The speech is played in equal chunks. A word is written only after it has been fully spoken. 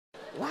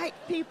white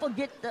people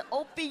get the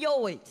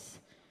opioids.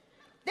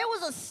 There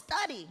was a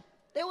study.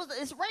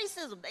 It's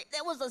racism.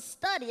 There was a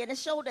study, and it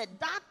showed that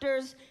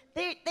doctors,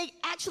 they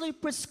actually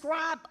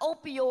prescribe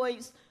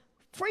opioids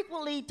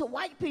frequently to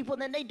white people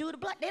than they do to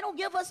black. They don't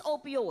give us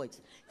opioids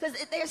because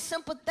they're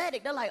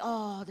sympathetic. They're like,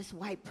 oh, this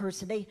white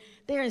person,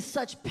 they're in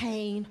such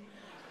pain.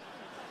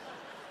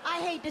 I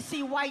hate to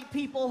see white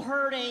people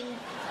hurting.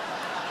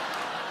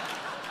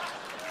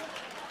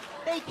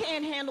 They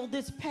can't handle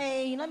this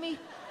pain. Let me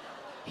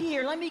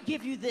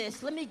give you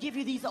this. Let me give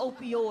you these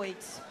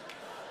opioids.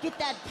 Get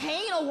that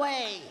pain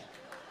away.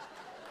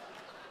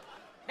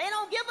 They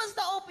don't give us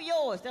the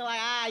opioids. They're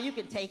like, you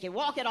can take it.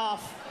 Walk it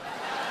off.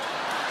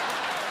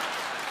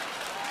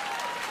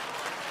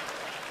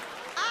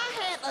 I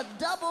had a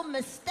double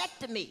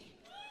mastectomy.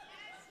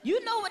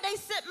 You know what they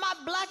sent my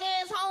black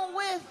ass home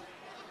with?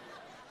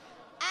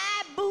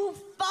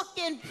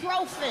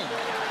 Ibuprofen.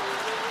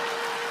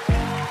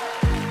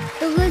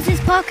 The Losers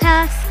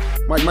Podcast.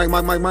 Mic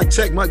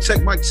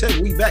check.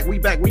 We back.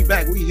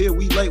 We here,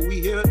 we late,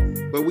 we here.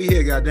 But we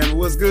here, goddammit.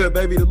 What's good,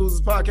 baby? The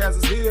Losers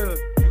Podcast is here.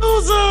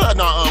 Loser.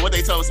 No, what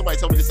they told me, somebody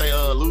told me to say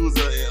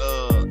loser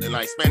in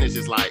like Spanish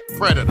is like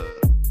predator.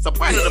 So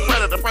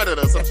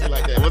predator, some shit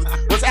like that.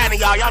 What's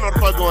happening, y'all? Y'all know the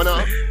fuck going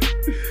on.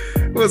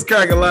 What's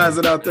cracking lines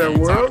out there,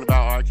 world? Talking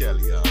about R.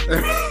 Kelly, y'all.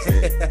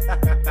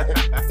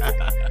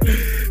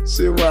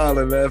 Shit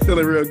wildin', man.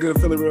 Feeling real good,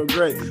 feeling real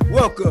great.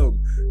 Welcome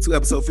to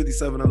episode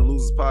 57 of the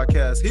Losers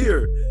Podcast.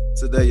 Here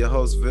today, your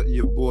host,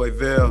 your boy,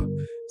 Vale.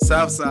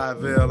 Southside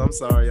Vale. I'm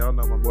sorry, y'all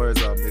know my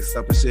words all mixed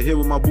up and shit. Here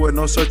with my boy,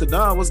 No Shirt to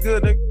Don. What's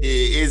good, nigga?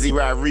 Yeah, Izzy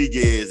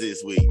Rodriguez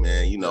this week,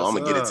 man. You know, I'm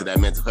going to get into that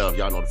mental health.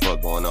 Y'all know the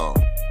fuck going on.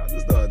 I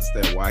just don't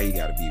understand why he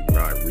got to be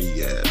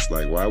Rodriguez.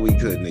 Like, why we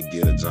couldn't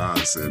get a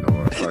Johnson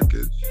or a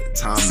fucking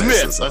Thomas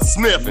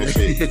Smith and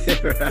shit.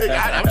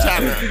 Nigga, I'm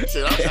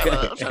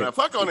trying to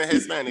fuck on the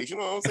Hispanics. You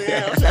know what I'm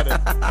saying?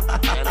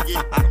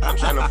 I'm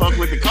trying to fuck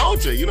with the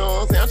culture. You know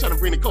what I'm saying? I'm trying to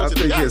bring the culture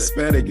together. I think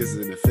Hispanic is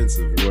an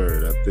offensive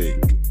word, I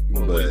think.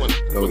 But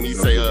when you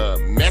say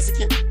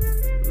Mexican?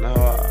 No,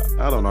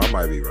 I don't know. I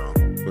might be wrong.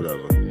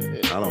 Whatever.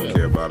 I don't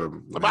care about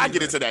him. But I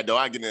get into that, though.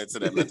 I get into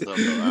that mental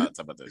health, though. I'll talk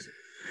about that shit.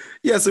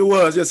 Yes, it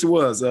was.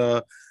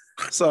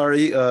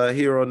 Sorry,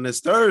 here on this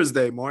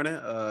Thursday morning,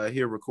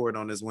 here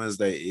recording on this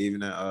Wednesday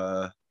evening.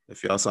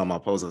 If y'all saw my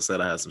post, I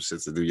said I had some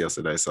shit to do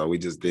yesterday, so we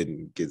just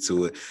didn't get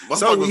to it.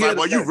 So was like,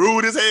 well, you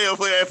rude as hell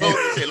for that phone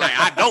and shit. Like,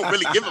 I don't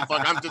really give a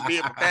fuck. I'm just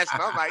being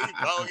professional. I'm like, you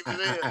go, get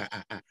his head.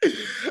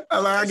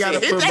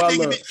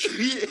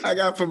 I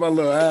gotta put my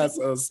little ass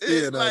on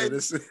spin like, on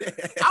this.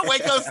 I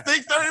wake up 6:30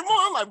 in the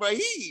morning. I'm like, bro,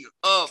 he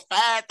up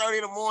 5:30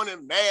 in the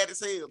morning, mad as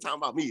hell, talking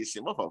about me and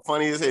shit. Motherfucker,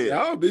 funny as hell.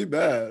 I don't be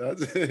bad.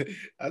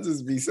 I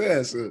just be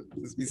saying shit.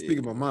 Just be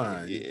speaking my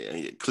mind.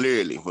 Yeah,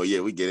 clearly. Well, yeah,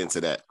 we get into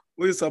that.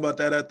 We was talking about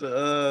that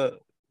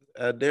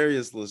at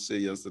Darius' little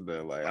shit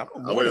yesterday. Like, I'm a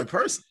morning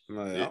person.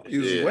 Like, I don't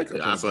usually wake up.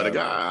 I swear to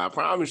God, I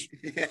promise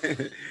you.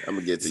 I'm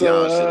gonna get to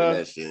y'all shit and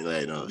that shit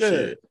later on.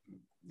 Shit.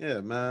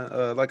 Yeah,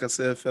 man. Like I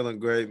said, feeling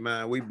great,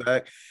 man. We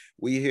back.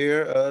 We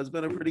here. It's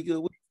been a pretty good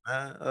week,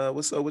 man.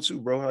 What's up with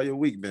you, bro? How your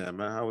week been,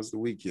 man? How was the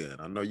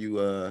weekend? I know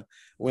you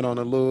went on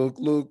a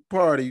little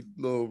party,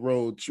 little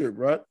road trip,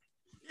 right?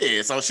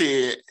 Yeah, so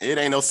shit, it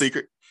ain't no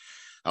secret.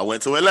 I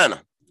went to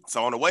Atlanta.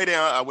 So on the way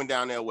down, I went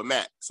down there with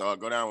Matt. So I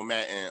go down with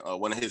Matt and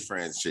one of his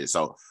friends and shit.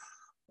 So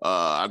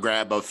I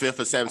grabbed a fifth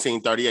of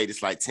 1738.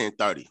 It's like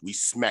 10:30. We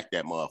smacked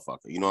that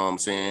motherfucker. You know what I'm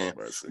saying?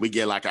 We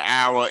get like an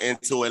hour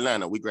into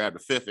Atlanta. We grabbed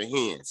the fifth of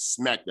hen,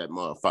 smack that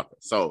motherfucker.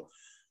 So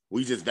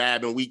we just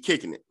vibing, we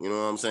kicking it. You know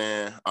what I'm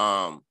saying?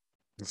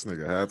 This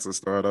nigga had to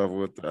start off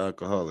with the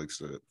alcoholic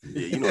shit.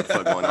 Yeah, you know what the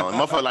fuck going on.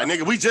 Motherfucker like,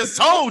 nigga, we just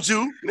told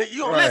you. Nigga,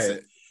 you don't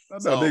listen. I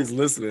know niggas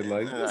listening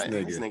like this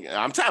nigga.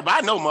 I'm tired, but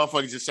I know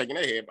motherfuckers just shaking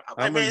their head.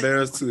 I'm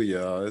embarrassed too,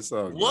 y'all. It's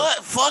all good.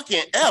 What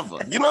fucking ever?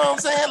 You know what I'm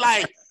saying?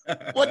 Like,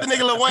 what the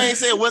nigga Lil Wayne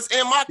said, what's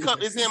in my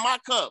cup is in my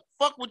cup.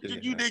 Fuck what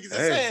you niggas is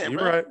saying,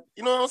 bro. Right.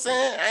 You know what I'm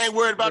saying? I ain't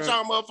worried about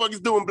y'all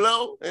motherfuckers doing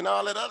blow and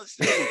all that other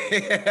shit.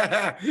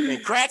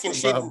 And cracking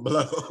shit.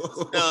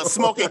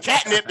 Smoking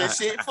catnip and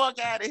shit. Fuck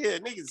out of here.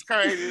 Niggas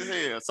crazy as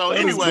hell. So that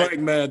anyway. Black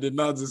man did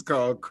not just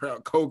call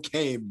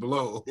cocaine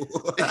blow.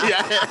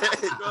 Yeah.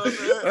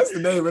 That's the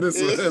name of this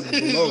one.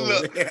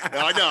 Blow.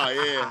 I know,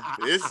 yeah.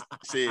 It's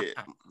shit.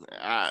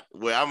 I'm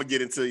going to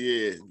get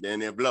into, then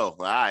blow.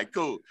 All right,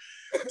 cool.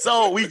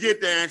 So we get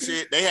there and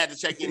shit. They had to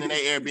check in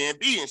their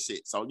Airbnb and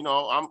shit. So, you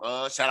know, I'm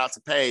shout out to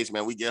Paige,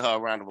 man. We give her a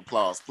round of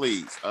applause,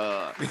 please.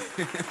 I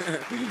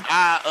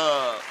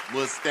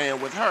was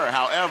staying with her.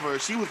 However,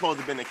 she was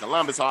supposed to be in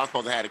Columbus, so I was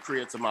supposed to have a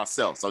crib to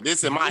myself. So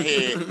this in my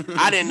head,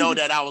 I didn't know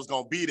that I was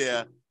gonna be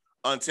there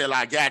until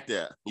I got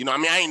there. You know what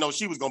I mean? I didn't know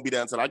she was gonna be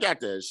there until I got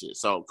there and shit.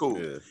 So cool.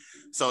 Yeah.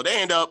 So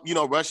they end up, you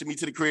know, rushing me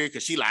to the crib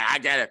because she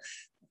like,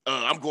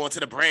 I'm going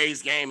to the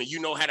Braves game and you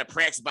know how the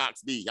press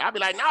box be. I'll be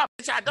like, nah,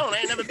 bitch, I don't. I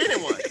ain't never been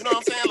in one. You know what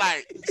I'm saying?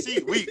 Like,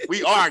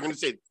 we arguing and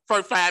shit.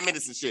 First 5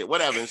 minutes and shit,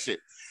 whatever and shit.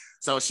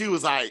 So she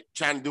was like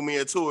trying to do me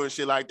a tour and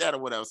shit like that or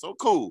whatever. So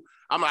cool.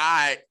 I'm like, all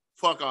right,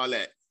 fuck all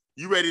that.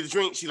 You ready to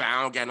drink? She like,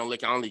 I don't got no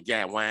liquor. I only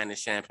got wine and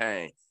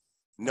champagne.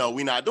 no,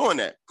 we not doing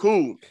that.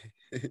 Cool.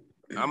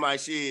 I'm like,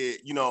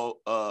 shit, you know,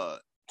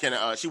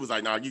 she was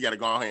like, nah, you gotta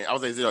go ahead. I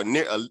was like, is there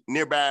a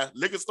nearby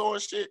liquor store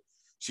and shit?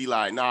 She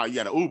like, nah, you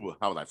got an Uber.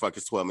 I was like, fuck,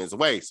 it's 12 minutes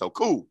away. So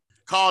cool.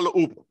 Call the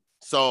Uber.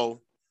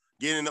 So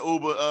get in the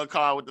Uber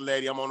car with the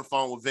lady. I'm on the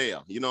phone with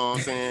Vail. You know what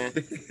I'm saying?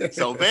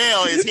 So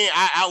Vail is here.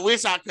 I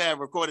wish I could have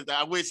recorded that.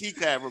 I wish he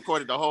could have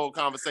recorded the whole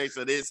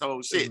conversation of this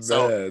whole shit.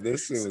 So man,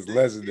 this shit was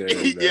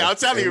legendary. Yeah, I'm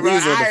telling you, we bro.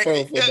 was on the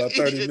phone for about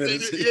 30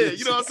 minutes. Yeah,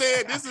 you know what I'm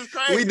saying? This is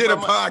crazy. We did a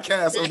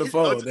podcast on the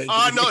phone.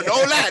 Oh, no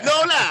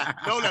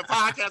lie.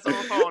 Podcast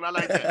on the phone. I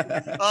like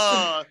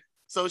that.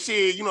 So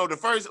she, you know, the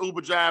first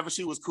Uber driver,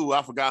 she was cool.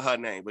 I forgot her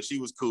name, but she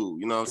was cool.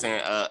 You know what I'm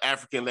saying?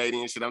 African lady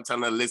and shit. I'm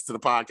telling her to listen to the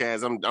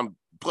podcast. I'm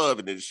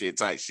plugging this shit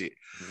type shit.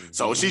 Mm-hmm.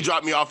 So she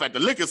dropped me off at the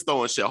liquor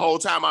store and shit. Whole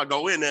time I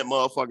go in that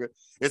motherfucker,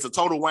 it's a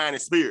Total Wine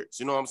and Spirits.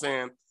 You know what I'm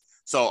saying?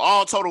 So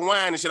all Total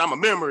Wine and shit, I'm a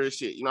member and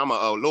shit. You know, I'm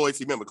a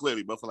loyalty member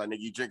clearly, but for like,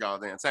 nigga, you drink all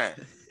the damn time.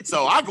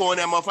 So I go in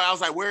that motherfucker. I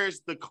was like,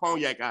 where's the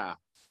cognac aisle?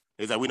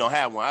 He's like, we don't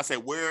have one. I said,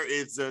 where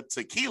is the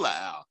tequila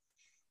aisle?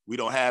 We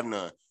don't have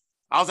none.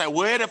 I was like,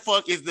 where the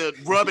fuck is the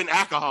rubbing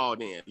alcohol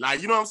then?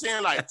 Like, you know what I'm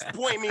saying? Like,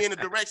 point me in the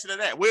direction of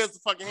that. Where's the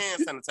fucking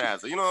hand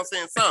sanitizer? You know what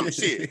I'm saying? Some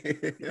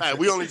shit. Like,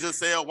 we only just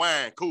sell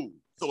wine. Cool.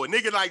 So a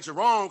nigga like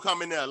Jerome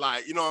come in there,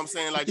 like, you know what I'm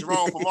saying? Like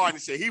Jerome from Martin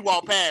and shit. He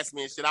walk past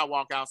me and shit. I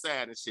walk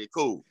outside and shit.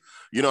 Cool.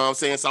 You know what I'm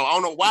saying? So I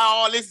don't know why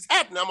all this is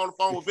happening. I'm on the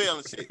phone with Vail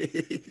and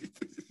shit.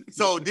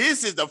 So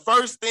this is the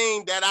first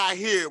thing that I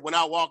hear when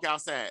I walk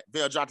outside.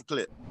 Vail, drop the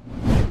clip.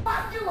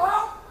 Fuck you,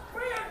 hoe.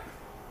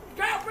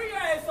 Bring your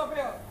ass up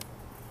here.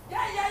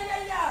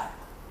 Yeah.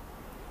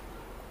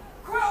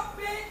 Crump,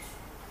 bitch.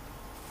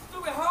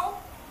 Stupid hoe.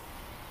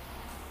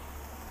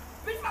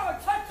 Bitch, I'm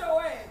gonna touch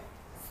your ass.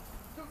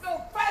 You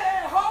little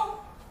fat ass hoe.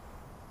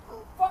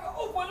 Fucking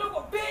Oompa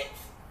Loompa, bitch.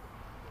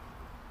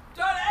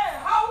 Dirty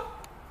ass hoe.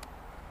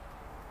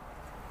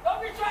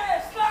 Don't get your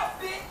ass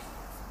slapped, bitch.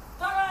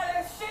 Talk all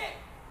that shit.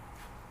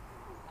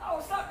 I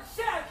will slap the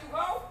shit out you,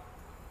 hoe.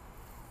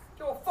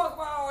 Don't fuck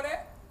about all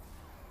that.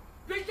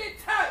 Bitch, get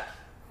touched.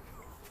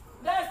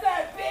 That's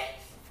that bitch.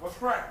 What's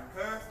cracking,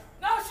 cuz?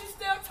 No, she's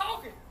still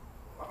talking.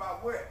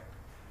 About what?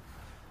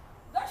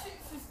 No,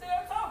 she's still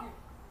talking.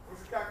 What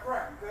you got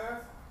cracking, cuz?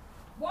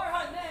 Boy,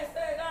 her nasty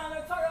ass down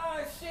there talking all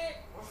that shit.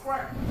 What's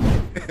cracking?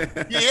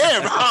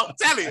 Yeah, bro. I'm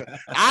telling you.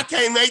 I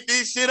can't make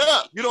this shit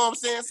up. You know what I'm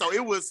saying? So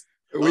it was.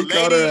 We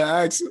called her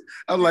an action.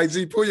 I'm like,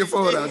 G, pull your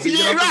phone out. G,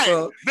 yeah, right.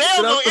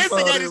 Vail gonna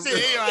instigate this this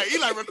shit. He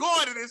like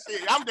recording this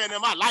shit. I'm doing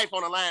my life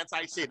on the line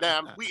type shit.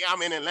 Damn,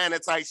 I'm in Atlanta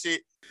type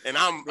shit. And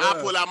I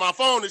pull out my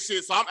phone and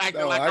shit, so I'm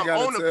acting like I'm on I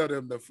gotta tell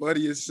them the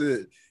funniest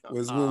shit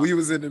was when we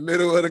was in the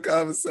middle of the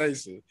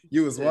conversation.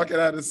 You was walking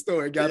out of the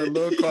store and got a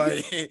little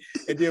quiet,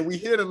 and then we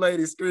hear the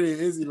lady scream.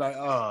 Izzy like,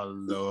 oh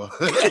Lord.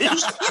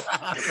 Because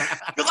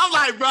I'm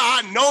like, bro,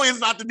 I know it's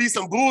about to be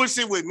some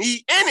bullshit with me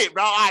in it,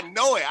 bro. I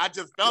know it. I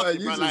just felt it,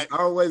 You bro. just Like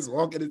always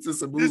walking into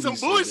some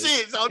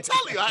bullshit. So I'm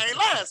telling you, I ain't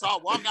lying. So I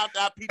walk out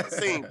there, I peep the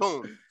scene,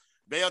 boom.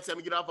 They'll tell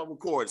me get off, I'm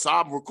recording. So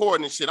I'm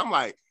recording and shit. I'm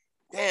like,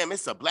 damn,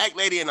 it's a black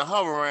lady in a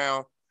hover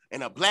around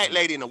and a black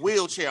lady in a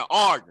wheelchair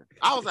arguing.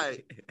 I was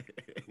like,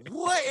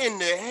 what in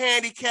the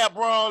handicap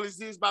brawl is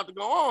this about to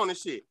go on and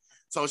shit?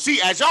 So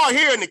she, as y'all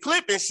hearing the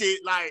clip and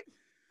shit, like,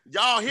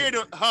 y'all hear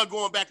her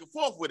going back and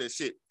forth with this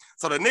shit.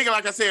 So the nigga,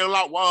 like I said,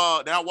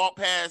 that I walked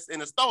past in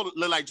the store,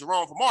 look like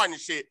Jerome from Martin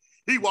and shit.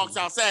 He walks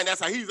outside and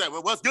that's how he's like,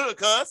 well, what's good,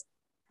 cuz?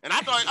 And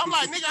I'm like,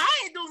 nigga,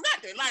 I ain't do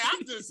nothing. Like,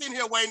 I'm just sitting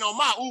here waiting on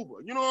my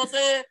Uber. You know what I'm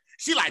saying?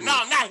 She like,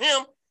 no, not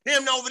him.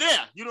 Him over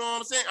there. You know what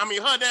I'm saying? I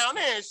mean, her down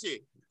there and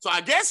shit. So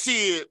I guess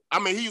he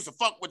used to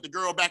fuck with the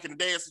girl back in the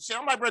day and some shit.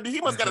 I'm like, brother,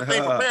 he must got a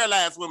thing for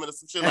paralyzed women or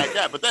some shit like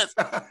that. But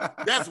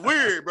that's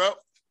weird, bro.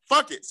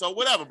 Fuck it. So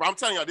whatever, bro. I'm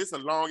telling y'all, this is a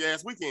long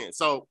ass weekend.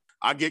 So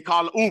I get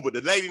called Uber.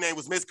 The lady name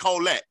was Miss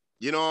Colette.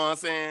 You know what I'm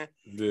saying?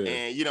 Yeah.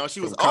 And you know,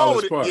 she was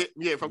old.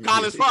 Yeah, from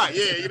College Park.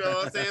 Yeah, you know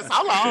what I'm saying? So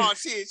I'm like, oh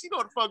shit, she know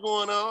what the fuck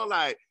going on.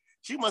 Like,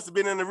 she must have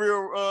been in the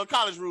real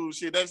college rules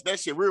shit. That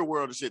shit, real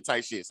world and shit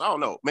type shit. So I don't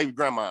know, maybe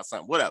grandma or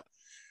something, whatever.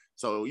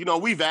 So, you know,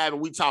 we vibing,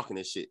 we talking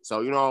and shit.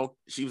 So, you know,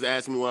 she was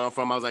asking me where I'm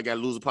from. I was like, I got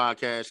a Loser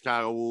Podcast,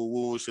 Chicago,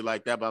 woo, shit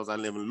like that. But I was like,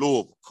 I live in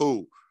Louisville.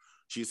 Cool.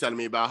 She was telling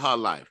me about her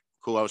life.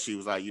 Cool. She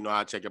was like, you know,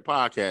 I check your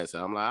podcast.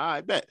 And I'm like, all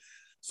right, bet.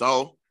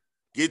 So,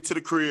 get to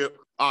the crib.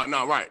 Oh,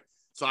 no, right.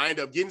 So I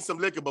ended up getting some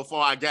liquor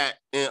before I got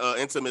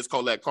into Miss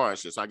Colette car and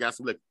shit. So I got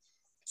some liquor.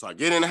 So I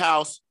get in the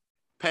house,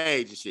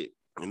 Paige and shit.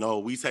 You know,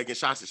 we taking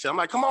shots and shit. I'm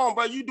like, come on,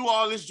 bro, you do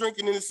all this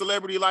drinking in this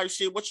celebrity life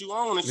shit. What you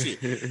on and shit?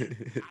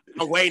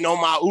 I'm waiting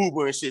on my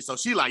Uber and shit. So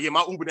she like, yeah,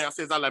 my Uber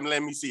downstairs. I like,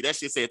 let me see. That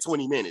shit said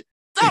 20 minutes.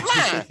 Stop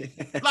lying.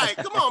 Like,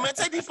 come on, man,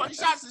 take these fucking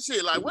shots and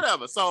shit. Like,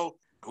 whatever. So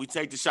we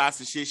take the shots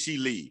and shit. She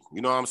leave.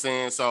 You know what I'm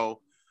saying?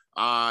 So,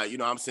 you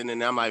know, I'm sitting in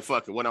there. I'm like,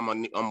 fuck it. What I'm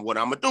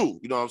gonna do?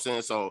 You know what I'm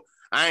saying? So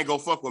I ain't go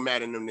fuck with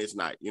Matt and them this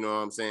night. You know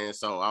what I'm saying?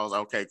 So I was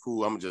like, okay,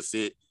 cool. I'm gonna just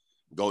sit,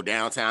 go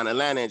downtown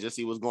Atlanta and just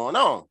see what's going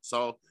on.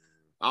 So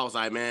I was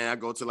like, man, I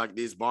go to like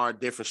this bar,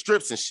 different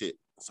strips and shit.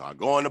 So I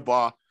go in the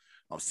bar.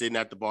 I'm sitting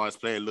at the bar, it's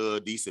playing a little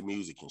decent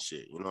music and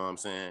shit. You know what I'm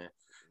saying?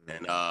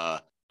 And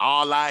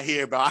all I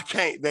hear, bro, I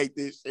can't make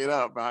this shit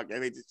up, bro. I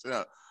can't make this shit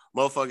up.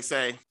 Motherfucker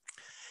say,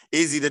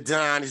 Izzy the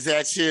Don, is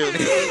that you?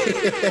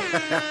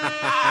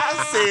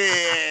 I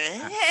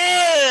said,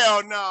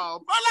 hell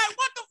no. But like,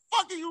 what the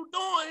fuck are you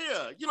doing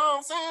here? You know what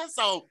I'm saying?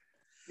 So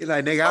He's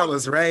like, nigga, I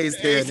was raised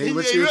here, nigga.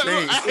 What you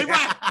think?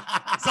 Right.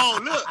 So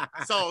look,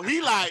 so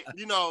he like,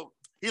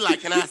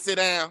 can I sit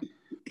down?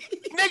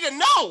 Nigga,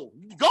 no,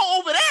 go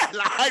over there.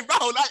 Like,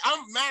 bro, like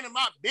I'm minding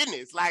my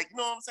business. Like, you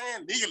know what I'm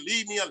saying? Nigga,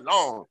 leave me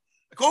alone.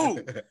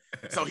 Cool.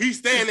 So he's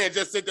standing there,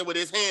 just sitting there with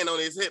his hand on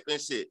his hip and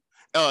shit.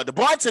 The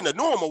bartender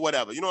knew him or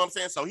whatever, you know what I'm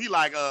saying? So he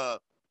like,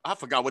 I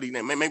forgot what he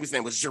named. Maybe his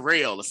name was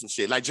Jarrell or some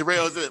shit. Like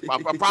Jarrell's a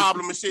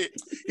problem and shit.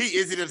 He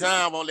Izzy the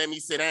Don won't let me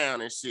sit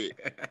down and shit.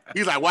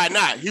 He's like, why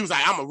not? He was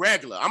like, I'm a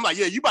regular. I'm like,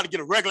 yeah, you about to get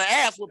a regular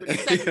ass whooping.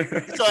 Get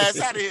your ass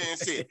out of here and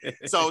shit.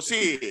 So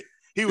shit,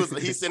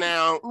 he sit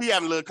down. We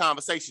having a little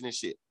conversation and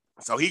shit.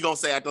 So he gonna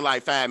say after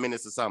like 5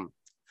 minutes or something,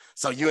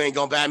 so you ain't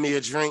gonna buy me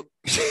a drink?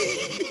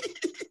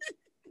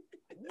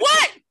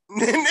 What?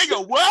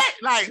 Nigga, what?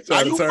 Like, Trying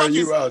are to you turn fucking...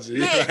 you out, G.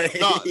 Yeah,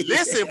 no,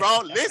 listen,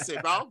 bro. You know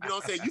what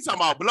I'm saying? You talking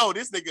about blow.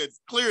 This nigga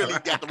clearly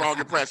got the wrong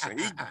impression.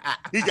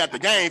 He got the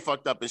game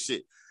fucked up and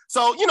shit.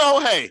 So, you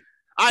know, hey,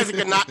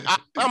 Isaac,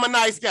 I'm a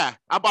nice guy.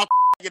 I bought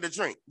get a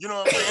drink. You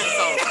know what I'm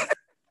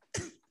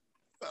saying?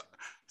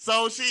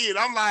 So shit,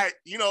 I'm like,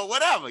 you know,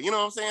 whatever. You know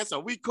what I'm saying? So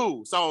we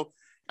cool. So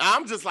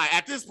I'm just like,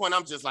 at this point,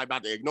 I'm just like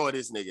about to ignore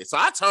this nigga. So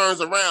I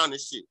turns around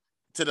and shit.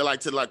 To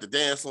the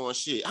dance floor and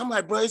shit. I'm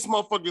like, bro, these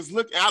motherfuckers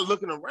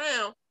looking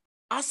around.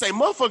 I say,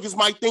 motherfuckers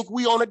might think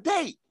we on a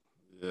date.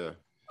 Yeah.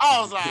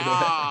 I was like,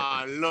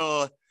 oh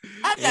Lord.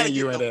 I gotta and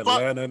you get in the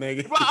Atlanta, fuck.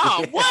 nigga.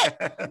 Bro, what?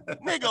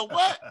 Nigga,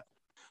 what?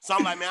 So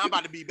I'm like, man, I'm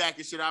about to be back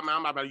and shit. I'm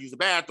about to use the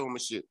bathroom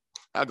and shit.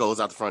 I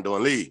goes out the front door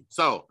and leave.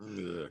 So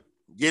I'm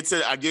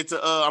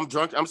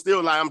drunk. I'm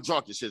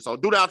drunk and shit. So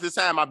throughout this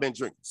time I've been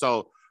drinking.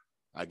 So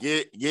I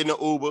get in the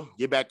Uber,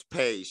 get back to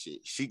Paige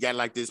shit. She got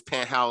like this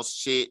penthouse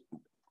shit.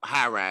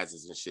 High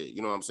rises and shit,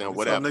 you know what I'm saying?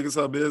 Whatever. Some niggas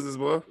her business,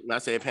 boy. I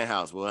said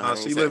penthouse, boy. Nah,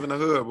 she live in the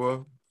hood, boy.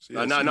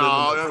 No.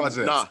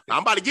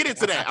 I'm about to get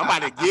into that.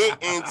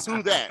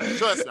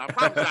 Trust me. I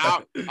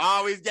promise you. I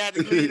always got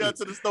to lead up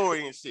to the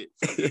story and shit.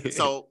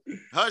 So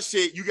her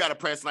shit, you got to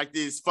press like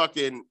this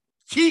fucking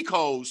key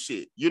code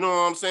shit. You know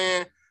what I'm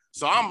saying?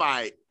 So I'm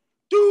like,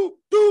 and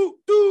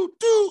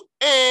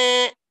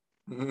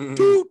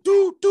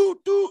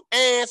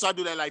and so I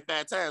do that like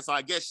 5 times. So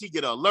I guess she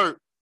get an alert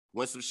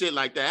when some shit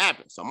like that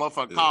happens. So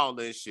motherfucker called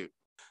and shit.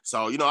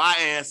 So, you know, I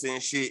answer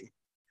and shit.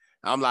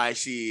 I'm like,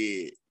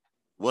 shit,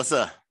 what's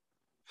up?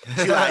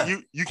 She like,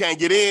 you can't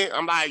get in?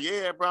 I'm like,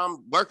 yeah, bro,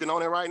 I'm working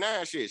on it right now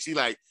and shit. She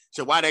like,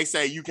 so why they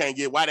say you can't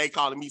get, why they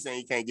calling me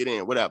saying you can't get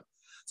in, whatever.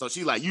 So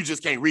she like, you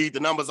just can't read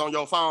the numbers on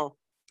your phone?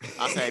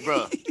 I say,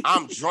 bro,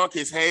 I'm drunk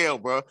as hell,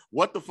 bro.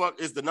 What the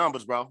fuck is the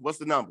numbers, bro? What's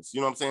the numbers?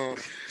 You know what I'm saying?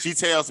 She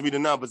tells me the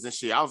numbers and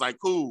shit. I was like,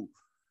 cool.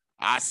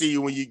 I see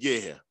you when you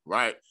get here,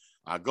 right?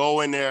 I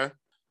go in there.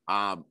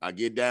 I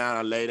get down,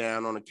 I lay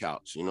down on the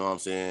couch, you know what I'm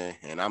saying?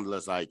 And I'm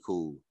just like,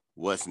 cool,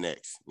 what's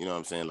next? You know what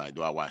I'm saying? Like,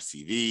 do I watch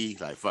TV?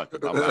 Like, fuck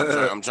it.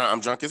 I'm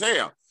drunk as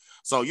hell.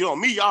 So, you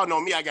know, y'all know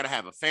me, I gotta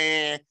have a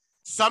fan.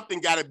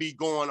 Something gotta be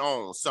going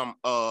on. Some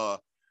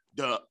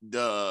the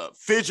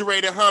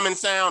refrigerator humming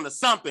sound or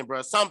something,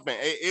 bro. Something.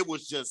 It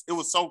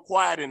was so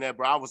quiet in there,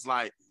 bro. I was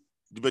like,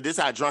 but this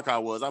how drunk I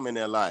was. I'm in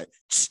there like,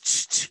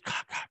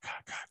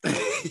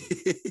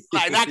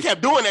 like, and I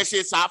kept doing that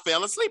shit, so I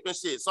fell asleep and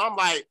shit. So I'm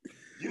like,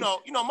 you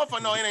know,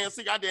 motherfucker know it ain't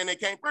sick out there and they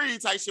can't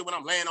breathe type shit when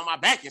I'm laying on my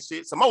back and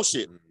shit, some more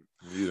shit.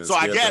 So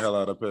I guess the hell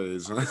out of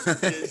Paige.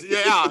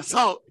 Yeah,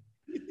 so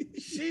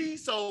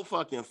she's so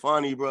fucking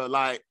funny, bro.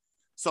 Like,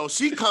 so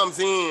she comes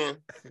in,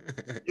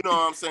 you know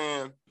what I'm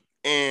saying,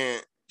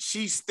 and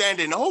she's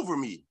standing over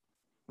me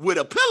with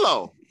a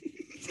pillow.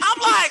 I'm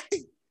like,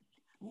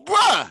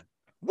 bruh,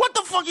 what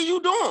the fuck are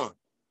you doing?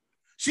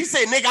 She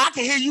said, nigga, I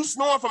can hear you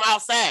snoring from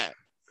outside.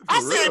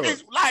 I said,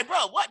 bitch, like,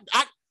 bro, what?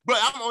 Bro,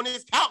 I'm on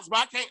this couch, bro.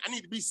 I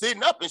need to be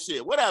sitting up and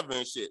shit, whatever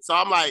and shit. So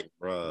I'm like,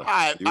 bro, all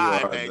right,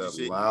 the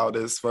shit.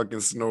 Loudest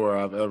fucking snore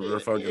I've ever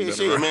fucking been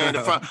shit, around.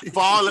 Man.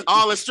 For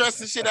all the stress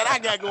and shit that I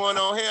got going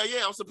on, hell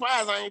yeah, I'm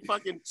surprised I ain't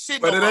fucking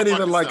shit. But it ain't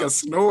even like a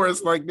snore.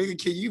 It's like,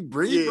 nigga, can you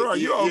breathe, bro? Are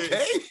you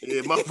okay?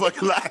 Yeah,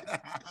 motherfucker, like.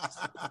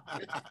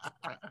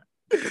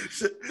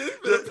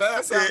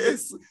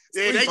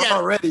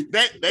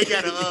 They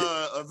got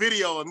a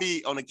video of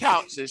me on the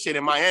couch and shit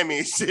in Miami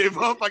and shit.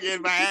 Motherfucker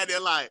in my head,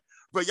 they're like,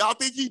 bro, y'all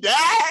think he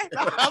died?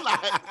 I'm like,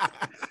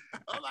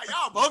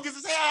 y'all bogus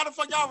as hell. How the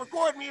fuck y'all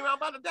recording me? I'm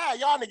about to die.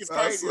 Y'all niggas crazy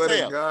I swear as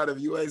hell. to God, if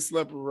you ain't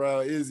slept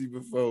around Izzy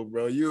before,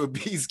 bro, you would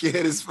be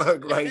scared as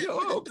fuck. Like, yo,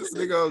 I hope this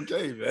nigga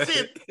okay, man.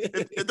 Shit,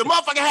 if the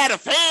motherfucker had a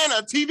fan,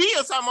 a TV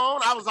or something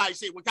on, I was like,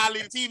 shit, can I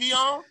leave the TV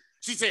on?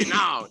 She said,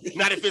 no,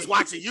 not if it's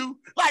watching you.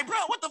 Like, bro,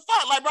 what the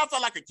fuck? Like, bro, I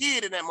felt like a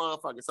kid in that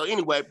motherfucker. So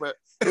anyway, but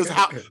it was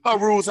her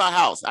rules, her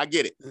house. I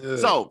get it. Yeah.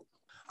 So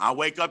I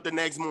wake up the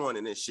next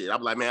morning and shit.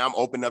 I'm like, man, I'm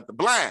opening up the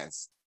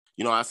blinds.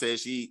 You know, I said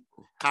she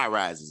high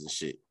rises and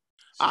shit.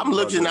 I'm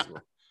looking out.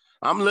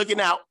 I'm telling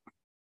you,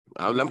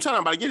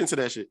 I'm about to get into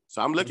that shit.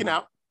 So I'm looking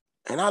out.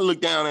 And I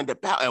look down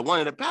at one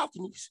of the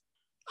balconies.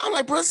 I'm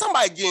like, bro,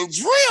 somebody getting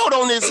drilled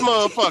on this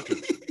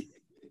motherfucker.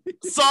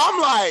 So I'm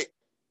like,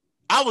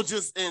 I was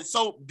just in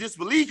so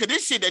disbelief because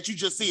this shit that you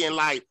just see in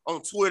like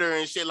on Twitter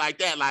and shit like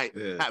that, like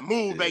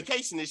move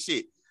vacation and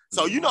shit.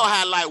 So you know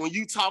how like when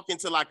you talking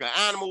to like an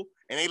animal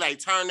and they like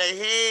turn their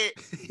head,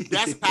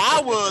 that's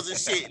how I was and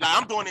shit. Like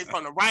I'm doing it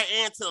from the right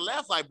end to the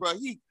left, like bro,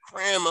 he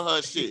cramming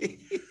her shit.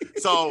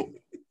 So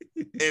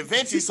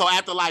eventually, so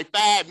after like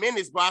 5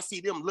 minutes, bro, I see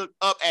them look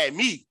up at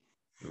me.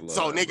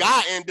 So nigga,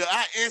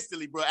 I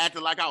instantly, bro,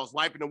 acted like I was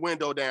wiping the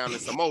window down and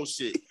some more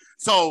shit.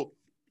 So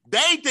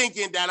they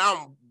thinking that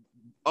I'm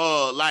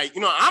like,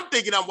 you know, I'm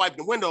thinking I'm wiping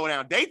the window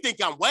down. They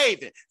think I'm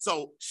waving.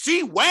 So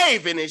she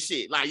waving and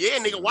shit. Like, yeah,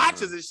 nigga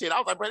watches and shit. I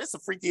was like, bro, this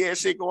some freaky ass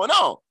shit going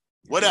on.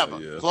 Whatever.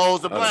 Yeah. Close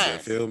the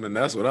blinds. Filming.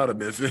 That's what I'd have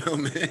been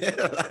filming.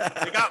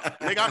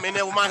 nigga, I'm in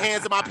there with my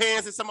hands in my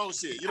pants and some more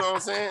shit. You know what I'm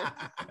saying?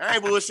 I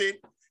ain't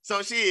bullshit.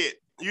 So shit,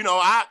 you know,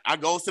 I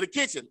goes to the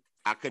kitchen.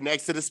 I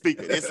connect to the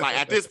speaker. It's like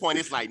at this point,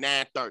 it's like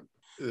 9:30.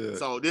 Yeah.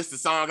 So this the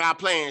song I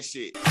play and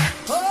shit. I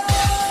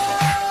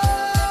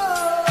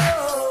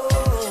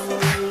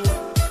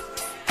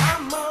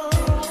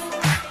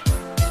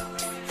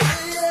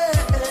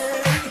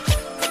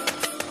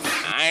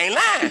ain't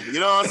lying. You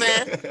know what I'm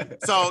saying?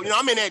 So, you know,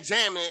 I'm in there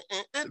jamming.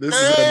 This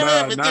is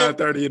at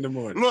 9:30 in the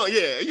morning. No,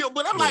 yeah.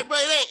 But I'm like, bro,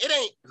 it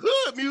ain't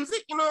hood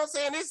music. You know what I'm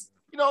saying? It's,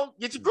 you know,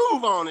 get your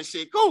groove on and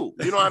shit. Cool.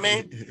 You know what I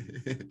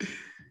mean?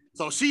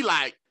 So she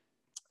like,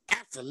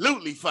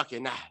 absolutely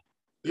fucking not.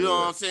 You know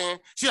what I'm saying?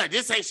 She like,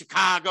 this ain't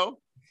Chicago.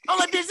 I'm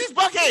like, this is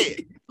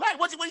Buckhead. Like,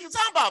 what you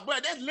talking about, bro?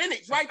 That's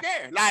Lennox right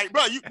there. Like,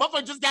 bro, you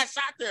motherfucker just got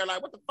shot there.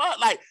 Like, what the fuck?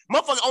 Like,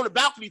 motherfucker on the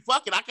balcony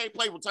fucking, I can't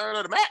play Return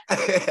of the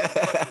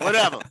Mac.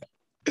 Whatever.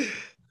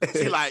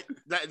 She like,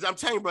 I'm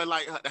telling you, bro,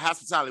 like, the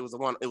hospitality was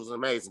it was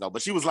amazing, though.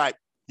 But she was like,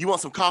 you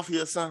want some coffee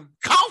or something?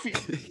 Coffee?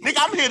 Nigga,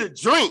 I'm here to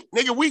drink.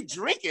 Nigga, we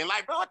drinking.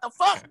 Like, bro, what the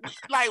fuck?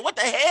 Like, what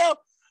the hell?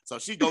 So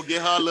she go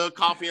get her little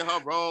coffee in her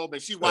robe,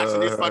 and she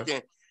watching this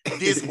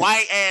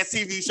white ass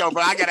TV show,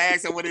 bro. I gotta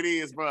ask her what it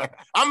is, bro.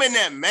 I'm in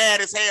that mad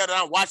as hell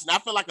that I'm watching. I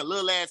feel like a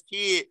little ass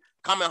kid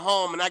coming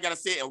home, and I gotta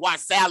sit and watch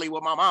Sally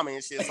with my mama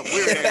and shit. Some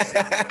weird ass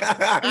shit.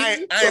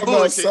 I ain't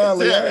bullshit.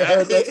 Sally, I ain't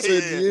heard that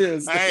shit in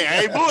years. I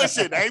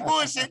ain't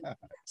bullshit.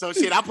 So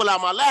shit, I pull out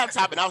my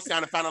laptop and I was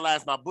trying to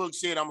finalize my book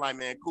shit. I'm like,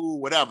 man,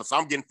 cool, whatever. So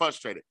I'm getting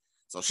frustrated.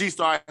 So she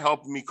started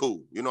helping me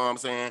cool. You know what I'm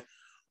saying?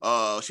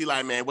 She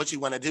like, man, what you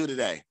want to do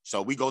today?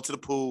 So we go to the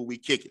pool, we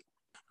kick it.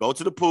 Go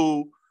to the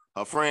pool,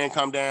 her friend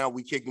come down,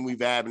 we kicking, we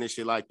vibing and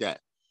shit like that.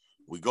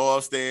 We go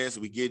upstairs,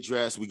 we get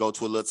dressed, we go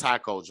to a little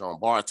taco joint,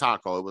 Bar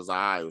Taco. It was all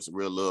right, it was a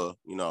real little,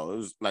 you know, it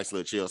was a nice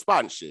little chill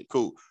spot and shit,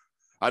 cool.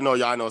 I know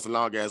y'all know it's a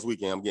long ass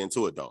weekend, I'm getting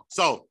to it though.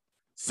 So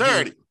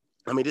Saturday,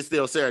 I mean, it's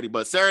still Saturday,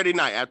 but Saturday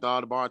night after all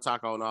the Bar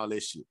Taco and all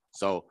this shit.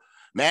 So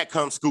Matt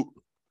comes scooting.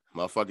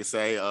 Motherfucker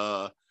say,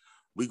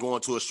 we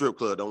going to a strip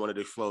club. Don't want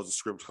to disclose the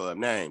strip club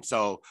name.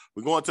 So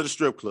we going to the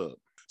strip club.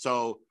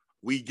 So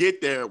we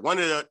get there. One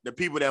of the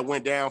people that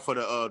went down for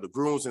the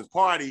groomsmen's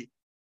party,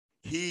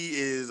 he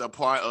is a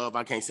part of,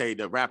 I can't say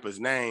the rapper's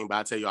name, but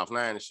I'll tell you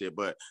offline and shit,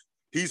 but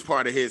he's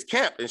part of his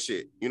camp and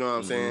shit. You know what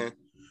I'm saying?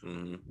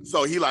 Mm-hmm.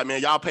 So he like,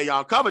 man, y'all pay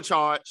y'all cover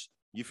charge.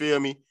 You feel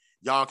me?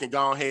 Y'all can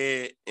go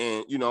ahead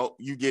and, you know,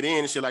 you get in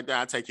and shit like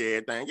that. I take care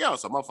of everything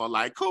else. So motherfucker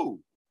like, cool.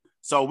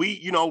 So we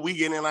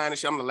get in line and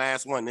shit. I'm the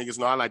last one. Niggas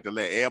know I like to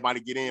let everybody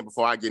get in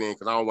before I get in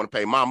because I don't want to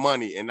pay my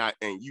money and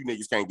you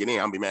niggas can't get in.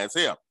 I'm be mad as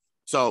hell.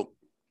 So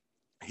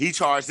he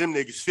charged them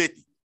niggas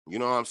 50. You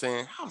know what I'm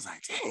saying? I was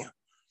like, damn.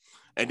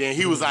 And then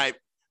he was like,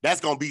 that's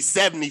gonna be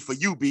 70 for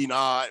you,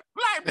 B-Nod.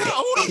 Like, bro,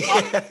 who the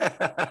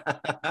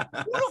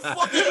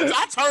fuck is?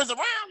 I turns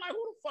around like,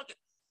 who the fuck is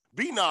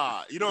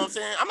B-Nod? You know what I'm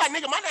saying? I'm like,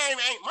 nigga, my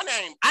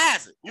name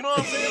Isaac. You know what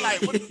I'm saying?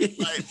 Like,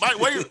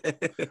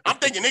 I'm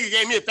thinking nigga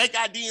gave me a fake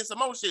ID and some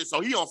more shit, so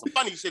he on some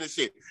funny shit and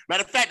shit.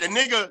 Matter of fact, the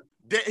nigga,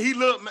 he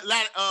looked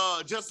like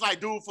just like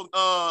dude from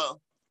the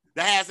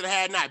Has of the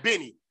Had Not,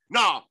 Benny.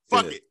 Nah,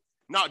 fuck it.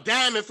 No,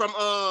 Diamond from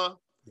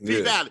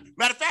P Valley.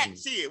 Matter of fact,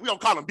 shit, we gonna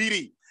call him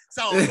BD.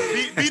 So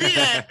BD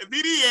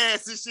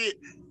ass and shit.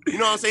 You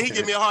know what I'm saying? He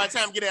give me a hard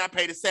time getting. I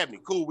paid the 70.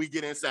 Cool, we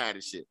get inside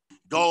and shit.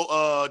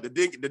 Go. The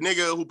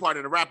nigga who part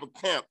of the rapper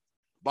camp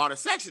bought a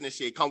section and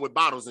shit. Come with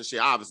bottles and shit,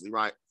 obviously,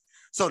 right?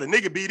 So the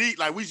nigga BD,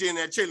 like we just in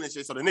there chilling and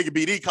shit. So the nigga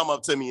BD come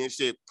up to me and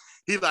shit.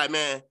 He like,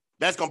 man,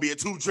 that's gonna be a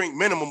 2-drink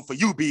minimum for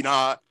you,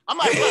 B-Nod. I'm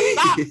like,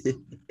 stop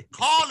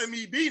calling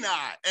me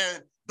B-Nod.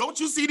 And don't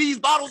you see these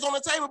bottles on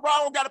the table, bro? I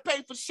don't gotta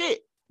pay for shit.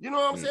 You know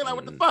what I'm saying? Like,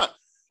 what the fuck?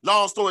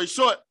 Long story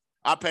short,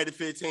 I paid the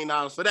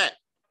 $15 for that.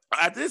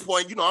 At this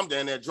point, you know, I'm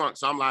down there drunk.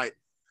 So I'm like,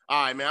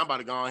 all right, man, I'm about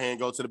to go ahead and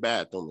go to the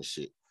bathroom and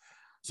shit.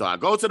 So I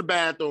go to the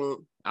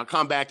bathroom. I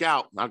come back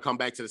out. I come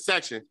back to the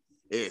section.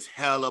 It's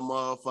hella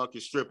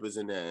motherfucking strippers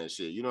in there and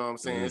shit. You know what I'm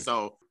saying?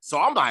 So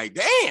I'm like,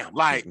 damn,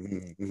 like,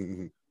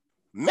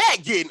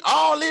 Matt getting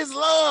all his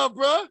love,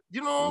 bro.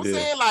 You know what I'm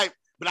saying? Like,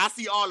 but I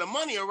see all the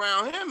money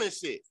around him and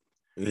shit.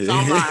 So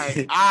I'm like,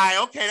 all right,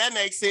 okay, that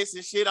makes sense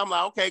and shit. I'm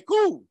like, okay,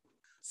 cool.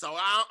 So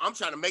I'm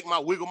trying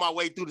to wiggle my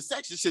way through the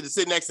section shit to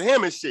sit next to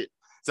him and shit.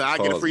 So I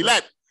get a Pause, free bro.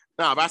 lap.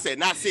 No, but I said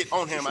not sit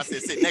on him. I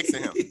said sit next to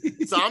him.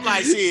 So I'm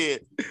like,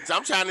 shit. So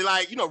I'm trying to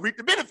like, reap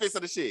the benefits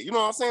of the shit. You know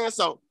what I'm saying?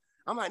 So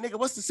I'm like, nigga,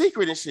 what's the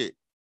secret and shit?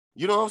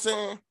 You know what I'm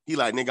saying? He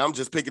like, nigga, I'm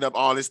just picking up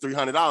all this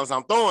 $300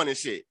 I'm throwing and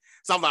shit.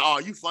 So I'm like, oh,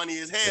 you funny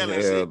as hell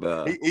and shit.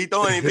 Nah. He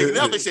throwing and picking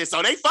up and shit.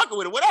 So they fucking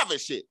with it, whatever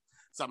shit.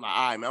 So I'm like,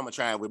 all right, man, I'm gonna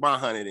try it with my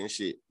 100 and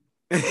shit.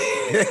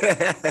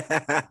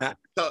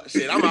 So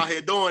shit, I'm out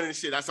here doing and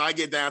shit. So I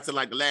get down to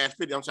like the last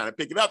 50. I'm trying to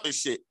pick it up and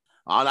shit.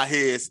 All I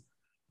hear is,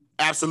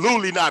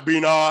 absolutely not,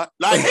 B-Nard.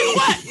 Like, nigga,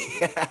 what?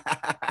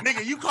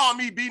 Nigga, you call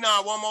me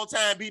B-Nard one more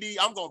time, BD,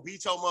 I'm gonna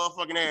beat your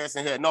motherfucking ass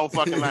in here. No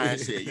fucking lying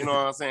shit. You know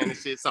what I'm saying? And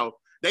shit. So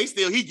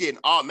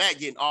Matt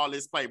getting all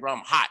this play, bro. I'm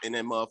hot in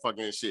that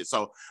motherfucking shit.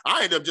 So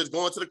I end up just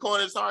going to the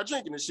corner and start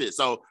drinking and shit.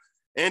 So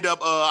end up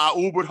I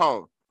Ubered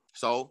home.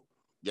 So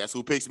guess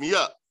who picks me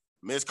up?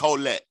 Miss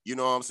Colette. You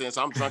know what I'm saying?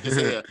 So I'm drunk as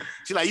hell.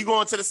 She like, you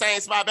going to the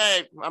same spot,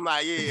 babe? I'm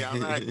like, yeah. I'm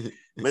like,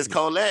 Miss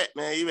Colette,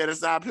 man, you better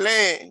stop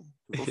playing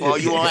before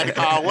you won't have to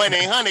call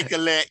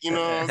 1-800-COLLECT. You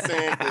know what I'm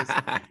saying? 'Cause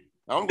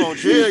I'm gonna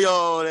drill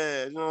your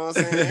ass. You know what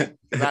I'm saying?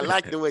 'Cause I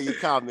like the way you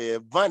call me a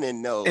bunny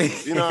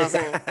nose. You know what I'm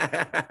saying?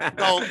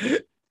 So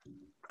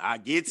I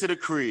get to the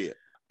crib.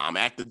 I'm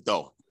at the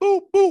door.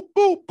 Boop, boop,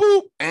 boop,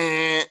 boop.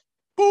 And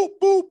boop,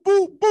 boop,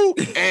 boop,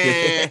 boop.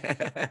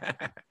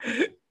 And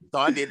so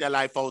I did that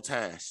like 4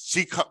 times.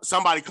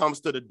 Somebody comes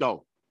to the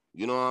door.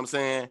 You know what I'm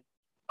saying?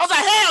 I was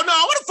like, hell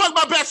no, where the fuck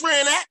my best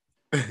friend at?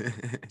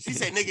 She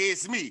said, nigga,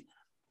 it's me.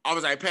 I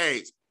was like,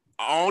 Paige,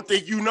 I don't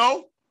think you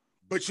know,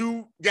 but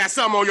you got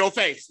something on your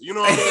face. You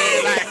know what I'm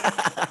saying? Like,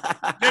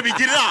 let me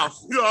get it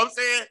off. You know what I'm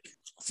saying?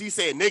 She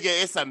said,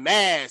 nigga, it's a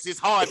mask. It's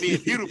hard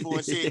being beautiful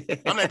and shit.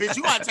 I'm like, bitch,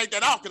 you gotta take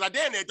that off because I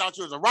damn near thought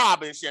you was a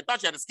robber and shit. I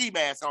thought you had a ski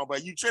mask on,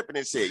 but you tripping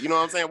and shit. You know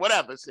what I'm saying?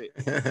 Whatever shit.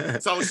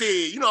 So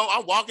shit,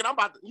 I'm walking, I'm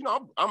about to,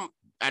 I'm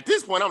at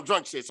this point, I'm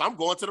drunk shit. So I'm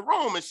going to the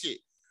room and shit.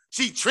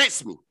 She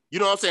tricks me. You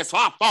know what I'm saying? So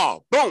I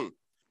fall. Boom.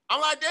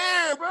 I'm like,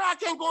 damn, bro, I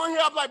can't go in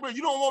here. I'm like, bro,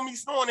 you don't want me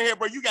snoring in here,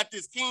 bro. You got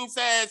this king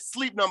size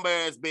sleep number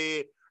ass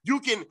bed. You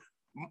can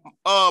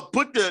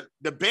put the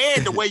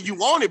bed the way you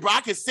want it, bro.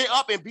 I can sit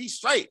up and be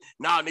straight.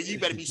 Nah, nigga, you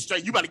better be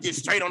straight. You better get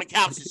straight on the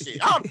couch and shit.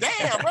 I'm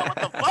damn, bro. What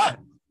the fuck?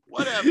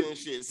 Whatever and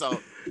shit. So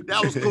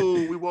that was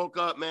cool. We woke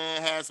up,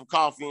 man, had some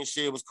coffee and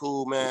shit. It was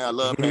cool, man. I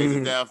love Paige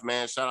to death,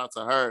 man. Shout out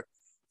to her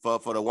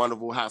for the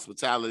wonderful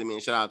hospitality,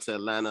 man. Shout out to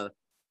Atlanta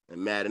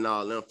and Matt and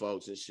all them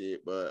folks and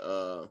shit.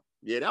 But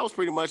yeah, that was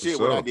pretty much it.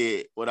 Sure.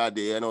 What I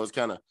did. I know it's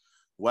kind of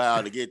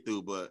wild to get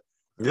through, but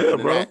yeah,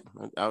 bro.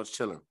 I was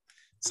chilling.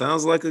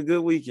 Sounds like a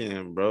good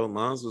weekend, bro.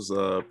 Mine was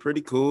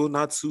pretty cool,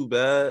 not too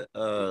bad.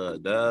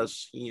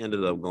 Dash, he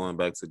ended up going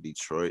back to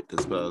Detroit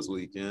this past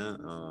weekend.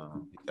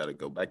 He got to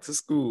go back to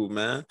school,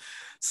 man.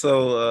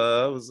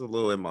 So I was a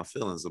little in my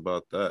feelings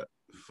about that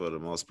for the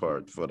most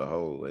part for the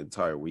whole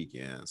entire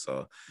weekend.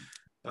 So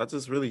I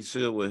just really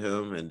chilled with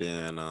him, and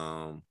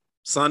then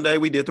Sunday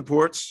we did the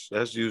porch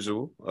as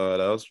usual. That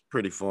was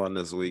pretty fun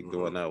this week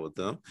doing that with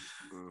them.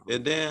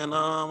 And then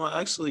I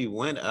actually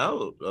went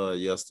out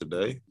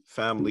yesterday.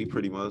 Family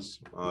pretty much.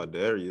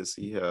 Darius,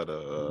 he had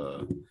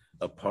a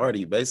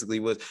party.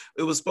 Basically,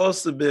 it was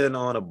supposed to have been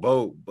on a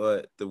boat,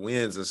 but the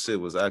winds and shit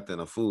was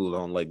acting a fool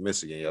on Lake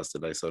Michigan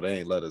yesterday, so they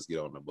ain't let us get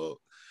on the boat.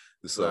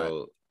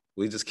 So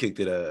we just kicked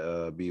it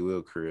at B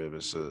Will crib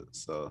and shit.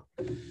 So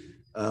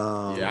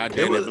yeah, I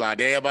did it like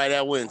everybody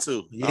that went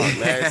too.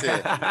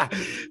 Yeah.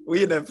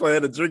 We in there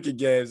playing the drinking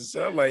games.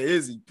 So I'm like,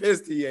 Izzy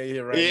pissed he ain't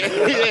here right now.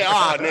 Yeah.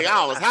 Oh, nigga,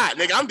 I was hot.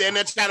 Nigga, I'm down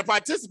there trying to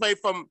participate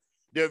from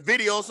the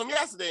videos from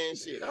yesterday and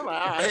shit. I'm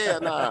like, oh,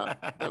 hell nah.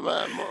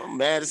 I'm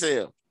mad as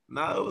hell.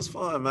 Nah, it was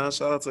fun, man.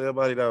 Shout out to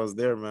everybody that was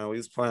there, man. We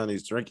was playing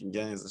these drinking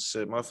games and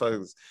shit.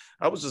 Motherfuckers,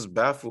 I was just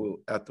baffled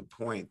at the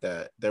point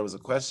that there was a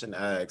question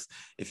asked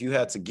if you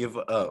had to give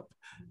up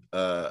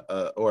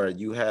or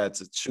you had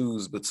to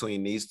choose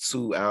between these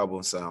 2 album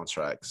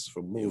soundtracks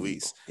for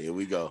movies. Here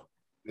we go.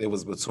 It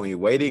was between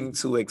Waiting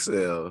to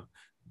Exhale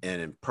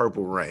and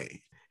Purple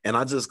Rain. And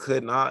I just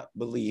could not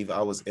believe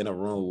I was in a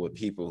room with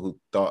people who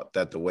thought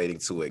that the Waiting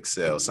to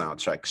Exhale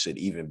soundtrack should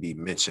even be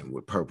mentioned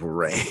with Purple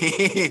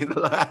Rain.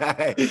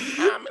 Like,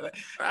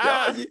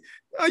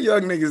 y'all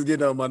young niggas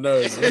getting on my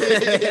nerves, man.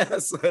 I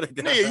swear to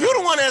God. Nigga, you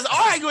the one that's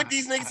arguing with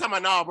these niggas talking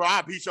about, nah, bro,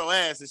 I'll beat your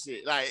ass and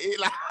shit. Like,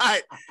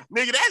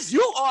 nigga, that's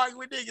you arguing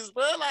with niggas,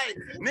 bro. Like,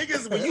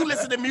 niggas, when you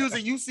listen to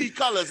music, you see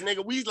colors,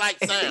 nigga. We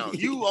like sound.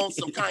 You on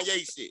some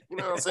Kanye shit. You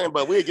know what I'm saying?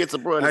 But we'll get to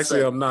bro.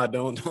 Actually, I'm not.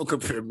 Don't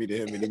compare me to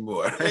him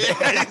anymore. Hell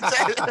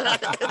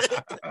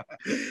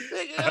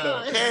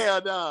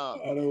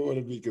no. I don't want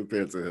to be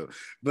compared to him.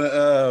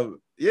 But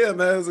yeah,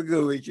 man, it was a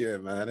good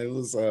weekend, man. It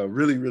was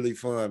really, really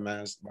fun,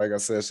 man. Like I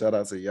said, shout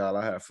out to y'all.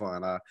 I had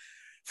fun. I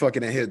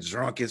fucking in here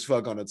drunk as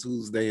fuck on a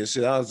Tuesday and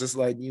shit. I was just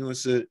like you and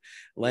shit,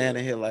 laying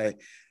in here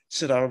like,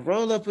 should I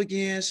roll up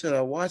again? Should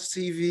I watch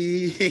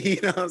TV?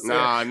 You know what I'm saying?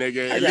 Nah,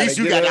 nigga. At least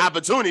you got the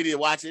opportunity to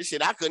watch this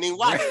shit. I couldn't even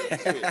watch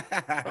it.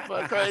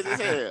 I'm crazy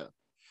as hell.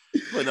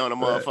 Putting on a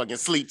motherfucking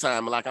sleep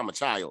time like I'm a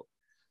child.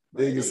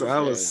 Nigga, so I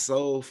was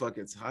so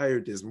fucking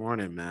tired this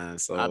morning, man.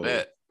 So I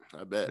bet.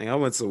 I bet. Nigga, I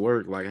went to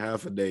work like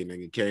half a day,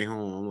 nigga. Came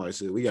home. I'm like,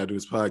 shit, we gotta do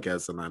this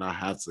podcast tonight. I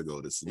have to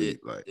go to sleep.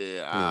 Like,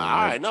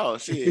 I already know.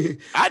 Shit.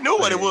 I knew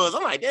what it was.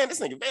 I'm like, damn,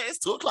 this nigga bad. It's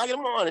 2:00 in the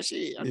morning.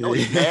 Shit. I know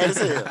he's bad as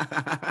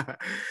hell.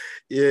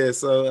 Yeah,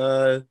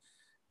 so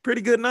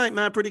pretty good night,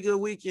 man. Pretty good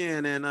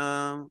weekend. And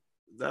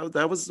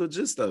that was the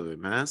gist of it,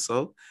 man.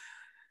 So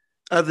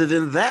other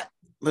than that,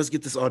 let's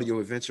get this audio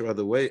adventure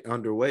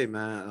underway,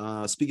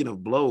 man. Speaking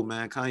of blow,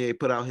 man, Kanye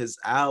put out his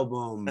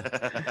album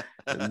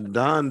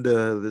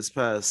Donda this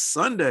past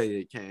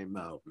Sunday. It came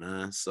out,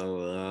 man.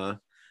 So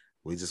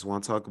we just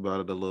want to talk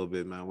about it a little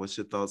bit, man. What's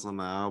your thoughts on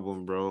the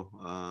album,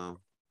 bro?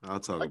 I'll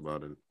talk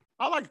about it.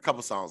 I like a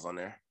couple songs on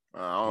there.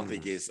 I don't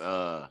think it's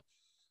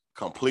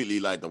completely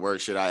like the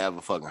worst shit I ever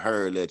fucking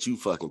heard. Let you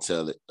fucking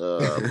tell it.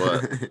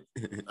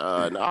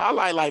 But no,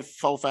 I like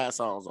 4-5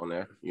 songs on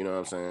there. You know what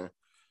I'm saying?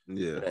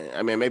 Yeah.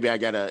 I mean, maybe I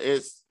gotta.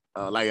 It's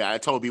like I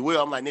told B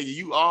Will. I'm like, nigga,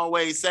 you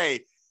always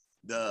say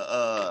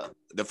the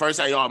first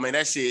time, y'all, man,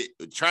 that shit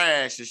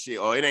trash and shit,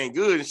 or it ain't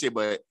good and shit.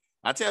 But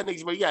I tell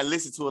niggas, but you gotta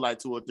listen to it like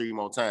 2 or 3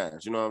 more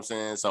times. You know what I'm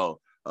saying? So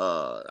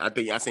I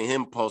think I seen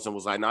him posting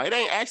was like, no, it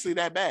ain't actually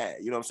that bad.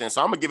 You know what I'm saying?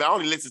 So I'm gonna give it. I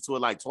only listened to it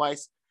like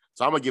twice.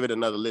 So I'm gonna give it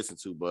another listen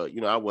to, but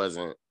I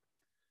wasn't,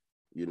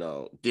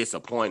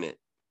 disappointed,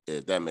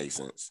 if that makes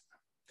sense.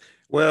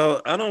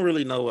 Well, I don't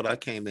really know what I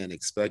came in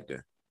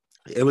expecting.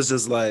 It was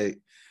just like,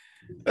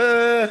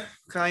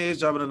 Kanye's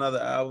dropping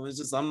another album. It's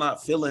just I'm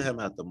not feeling him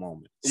at the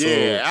moment. So,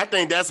 yeah, I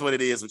think that's what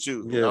it is with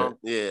you. You know?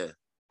 Yeah.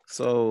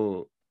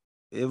 So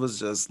it was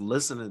just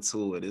listening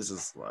to it. It's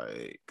just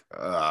like,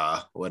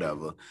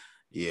 whatever.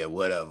 Yeah,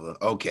 whatever.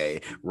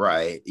 Okay,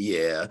 right.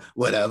 Yeah,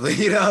 whatever.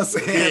 You know what I'm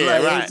saying? Yeah,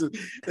 like, right.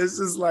 It's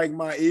just like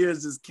my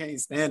ears just can't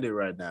stand it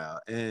right now.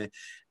 And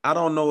I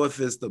don't know if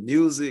it's the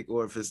music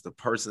or if it's the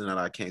person that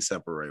I can't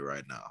separate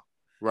right now.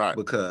 Right.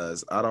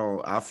 Because I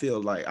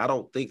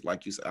don't think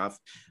like you said,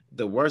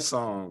 the worst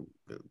song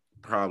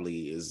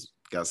probably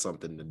got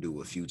something to do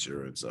with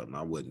Future and something.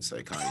 I wouldn't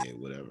say Kanye,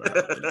 whatever.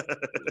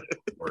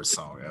 Worst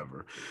song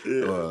ever.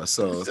 Yeah.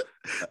 So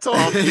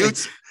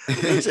Future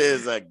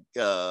is a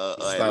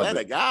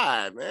Atlanta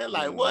guy, man.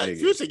 Like what? Nigga.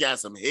 Future got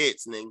some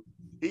hits, nigga.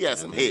 He got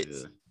some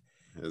hits.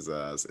 His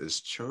ass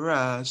is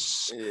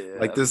trash. Yeah.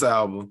 Like this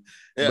album.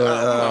 Yeah.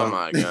 But, oh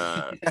my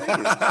God.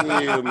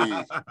 Kill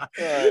me.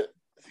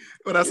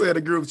 When I say the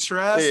group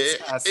trash,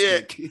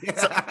 nigga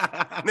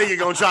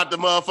gonna drop the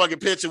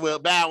motherfucking picture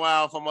with Bow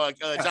Wow from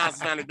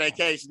Johnson Family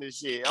Vacation and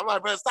shit. I'm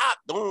like, bro, stop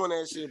doing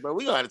that shit, bro.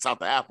 We gonna have to talk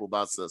to Apple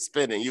about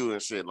suspending you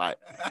and shit, like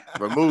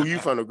remove you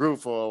from the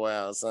group for a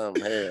while or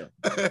something. Hell.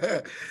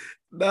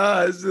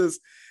 Nah, it's just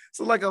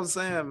so like I'm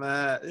saying,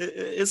 man.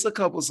 It's a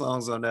couple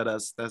songs on there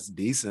that's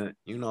decent.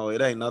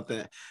 It ain't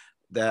nothing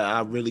that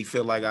I really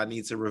feel like I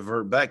need to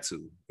revert back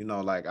to.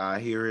 Like I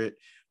hear it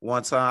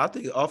one time. I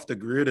think Off the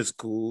Grid is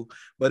cool,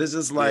 but it's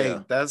just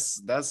like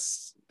that's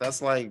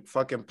like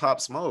fucking Pop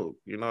Smoke.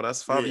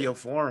 That's Fabio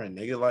Foreign,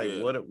 nigga. Like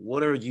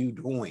what are you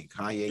doing,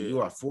 Kanye?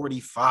 You are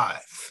 45.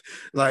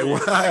 Like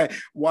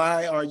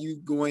why are you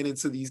going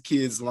into these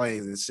kids'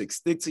 lanes and shit?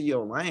 Stick to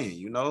your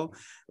lane,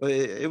 But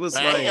it was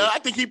like I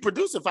think he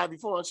produced Fabio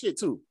Foreign shit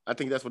too. I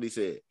think that's what he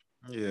said.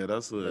 Yeah,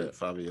 that's what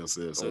Fabio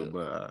said. So,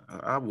 but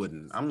I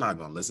wouldn't. I'm not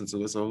gonna listen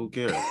to it. So who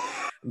cares?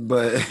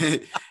 But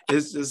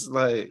it's just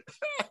like.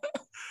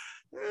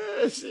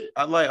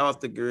 I like Off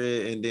the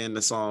Grid, and then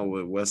the song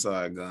with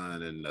Westside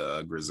Gun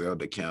and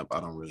Griselda Camp. I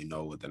don't really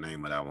know what the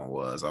name of that one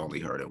was. I only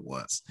heard it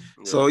once.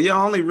 Yeah. So I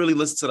only really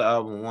listened to the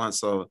album once.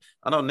 So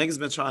I know niggas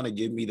been trying to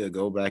get me to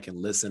go back and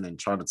listen and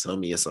try to tell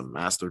me it's a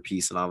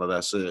masterpiece and all of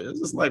that shit.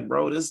 It's just like,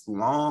 bro, this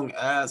long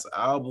ass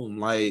album,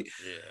 like.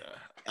 Yeah.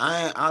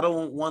 I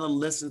don't want to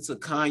listen to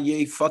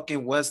Kanye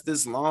fucking West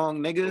this long,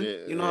 nigga.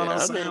 Yeah, you know what I'm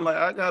saying? Like,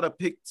 I gotta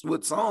pick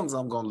what songs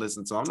I'm gonna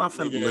listen to. I'm not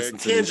finna listen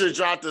to Kendrick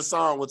dropped a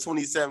song with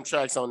 27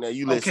 tracks on there.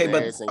 You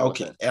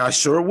listen I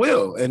sure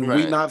will. And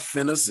we not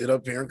finna sit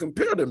up here and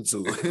compare them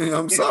to.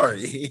 I'm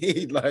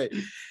sorry. Like,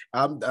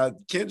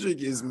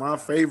 Kendrick is my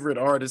favorite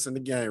artist in the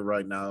game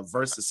right now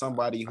versus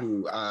somebody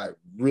who I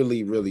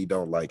really, really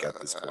don't like at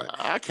this point.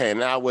 I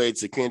cannot wait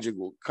till Kendrick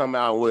will come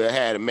out with a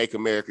hat and Make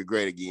America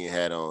Great Again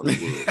hat on.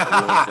 Again.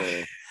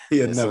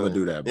 He'll never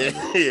do that,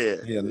 brother.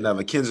 Yeah. He'll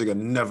never. Kendrick will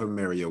never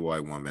marry a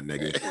white woman,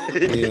 nigga.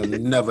 He'll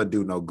never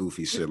do no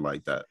goofy shit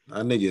like that.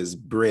 That nigga is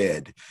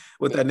bred.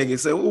 What that nigga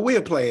said, well,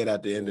 we'll play it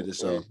at the end of the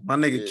show. My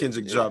nigga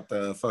Kendrick dropped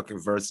the fucking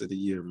verse of the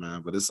year,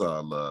 man, but it's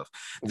all love.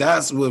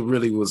 That's what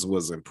really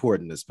was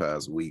important this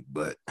past week,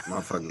 but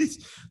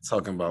motherfuckers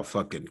talking about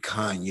fucking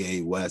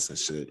Kanye West and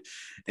shit.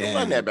 It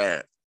wasn't that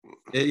bad.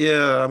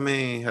 Yeah, I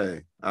mean,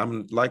 hey,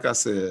 I'm like I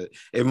said,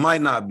 it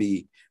might not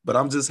be, but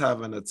I'm just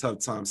having a tough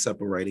time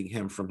separating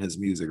him from his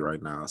music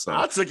right now. So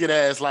I took it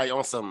as like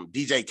on some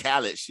DJ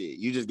Khaled shit.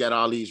 You just got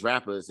all these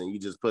rappers and you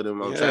just put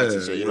them on tracks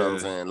and shit. You know what I'm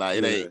saying? Like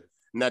it ain't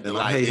nothing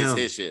like it's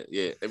his shit.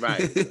 Yeah,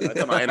 right.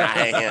 And I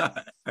hate him.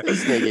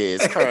 This nigga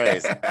is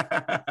crazy.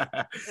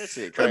 That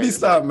shit crazy. Let me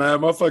stop, man.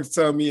 Motherfuckers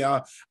tell me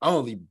I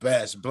only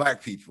bash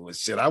black people and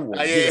shit. I won't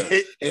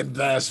and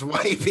bash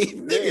white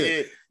people.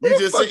 Nigga. You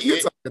just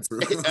you talking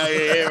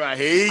to? Right.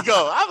 Here you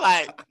go. I'm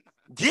like,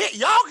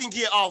 Y'all can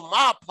get off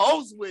my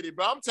post with it,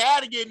 bro. I'm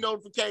tired of getting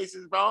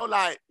notifications, bro.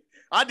 Like,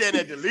 I done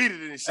that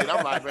deleted it and shit.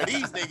 I'm like, bro,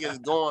 these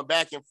niggas going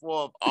back and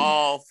forth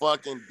all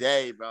fucking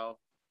day, bro.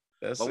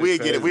 That's But we'll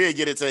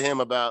get it to him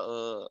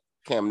about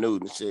Cam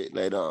Newton shit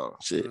later on.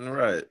 Shit.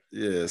 Right.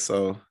 Yeah.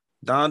 So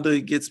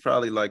Donda gets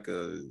probably like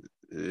a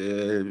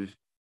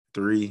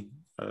 3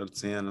 out of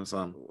 10 or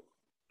something.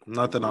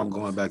 Nothing I'm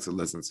going back to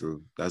listen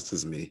to. That's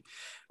just me.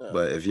 Yeah.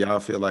 But if y'all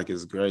feel like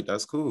it's great,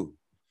 that's cool.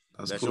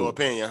 That's cool. your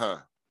opinion, huh?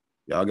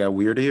 Y'all got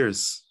weird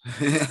ears.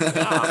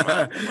 Nah,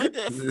 man. What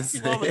the fuck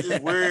you want with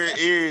this weird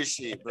ear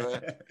shit, bro?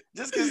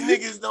 Just because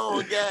niggas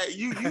don't got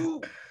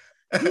you.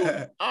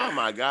 Oh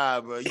my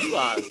God, bro.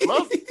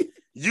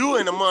 You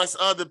and amongst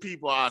other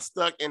people are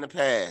stuck in the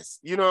past.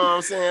 You know what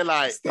I'm saying?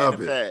 Like Stop in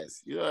the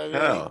past. You know what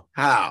I mean?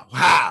 How?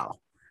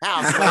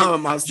 How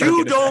am I stuck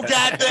you in the don't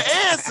past? got the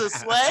answer,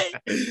 Sway.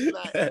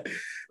 Like,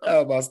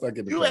 how am I stuck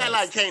in the you past? act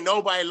like can't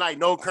nobody like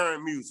no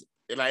current music.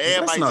 And like That's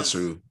everybody not just,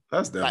 true.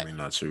 That's definitely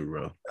not true,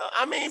 bro.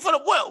 I mean, for the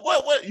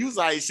what you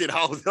like shit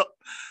hold up.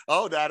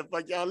 Hold on, the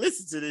fuck y'all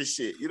listen to this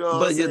shit. You know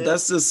what I'm saying?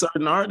 That's just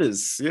certain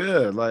artists.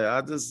 Yeah. Like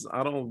I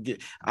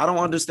don't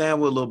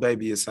understand what Lil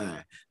Baby is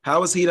saying.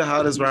 How is he the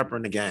hottest rapper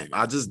in the game?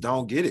 I just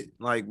don't get it.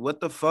 Like, what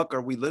the fuck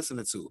are we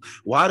listening to?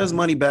 Why does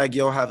Moneybagg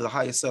Yo have the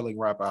highest selling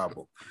rap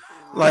album?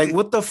 Like,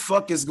 what the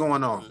fuck is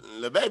going on?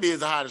 Lil Baby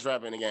is the hottest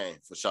rapper in the game,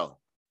 for sure.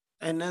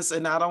 And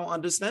I don't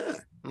understand.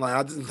 Like,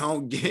 I just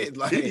don't get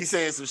like He's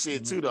saying some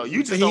shit too, though.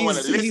 You just don't want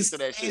to listen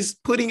to that shit. He's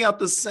putting out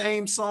the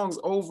same songs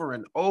over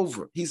and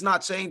over. He's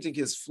not changing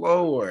his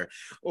flow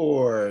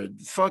or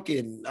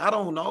fucking, I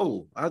don't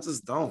know. I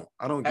just don't.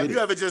 I don't get it. Have you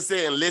ever just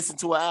said and listened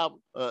to an album?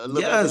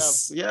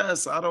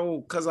 Yes. I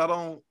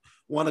don't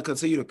want to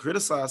continue to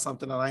criticize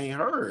something that I ain't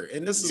heard.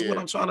 And this is what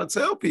I'm trying to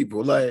tell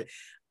people. Like,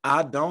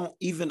 I don't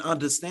even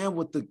understand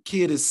what the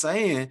kid is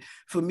saying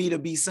for me to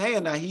be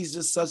saying that he's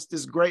just such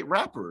this great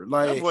rapper.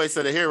 Like, that voice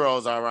of the hero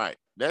is all right.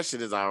 That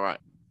shit is all right.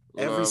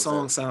 Every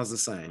song sounds the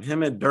same.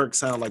 Him and Dirk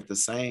sound like the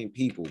same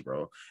people,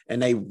 bro.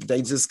 And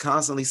they just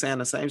constantly saying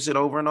the same shit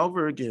over and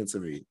over again to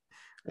me.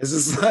 It's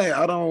just like,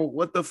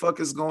 what the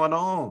fuck is going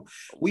on?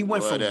 We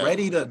went from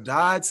Ready to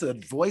Die to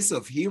Voice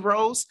of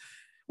Heroes.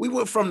 We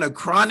went from The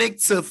Chronic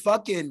to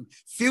fucking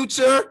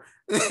Future.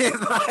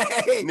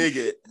 Like,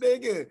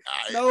 nigga,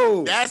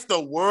 no. That's the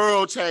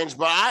world change,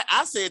 bro.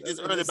 I said this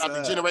earlier about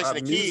the generation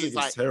of kids.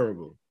 Like,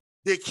 terrible.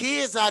 The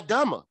kids are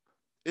dumber.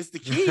 It's the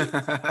kids.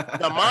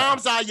 The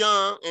moms are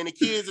young and the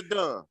kids are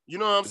dumb. You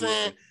know what I'm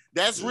saying?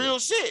 That's real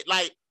shit.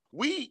 Like,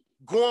 we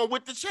going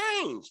with the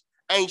change.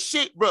 Ain't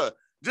shit, bro.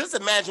 Just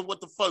imagine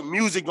what the fuck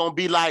music gonna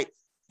be like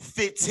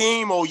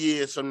 15 more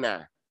years from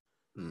now.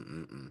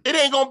 It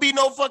ain't gonna be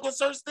no fucking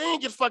such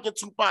thing as fucking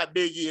Tupac,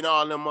 Biggie, and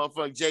all them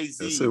motherfucking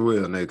Jay-Z. Yes, it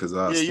will, nigga, because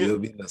I'll still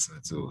be listening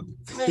to it.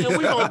 Nigga,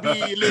 we gonna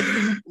be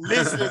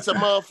listening to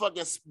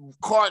motherfucking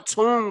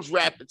cartoons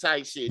rapping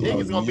type shit.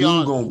 Niggas gonna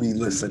be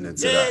listening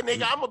to that. Yeah,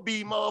 nigga, I'm gonna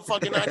be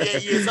motherfucking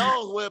 98 years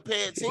old with a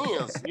pair of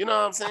Timbs. You know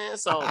what I'm saying?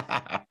 So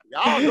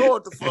y'all know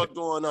what the fuck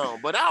going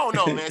on. But I don't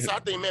know, man. So I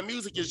think, man,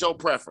 music is your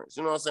preference.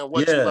 You know what I'm saying?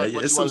 What you like,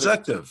 it's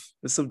subjective.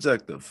 It's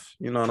subjective.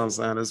 You know what I'm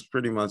saying? It's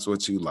pretty much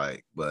what you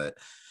like, but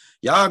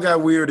y'all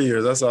got weird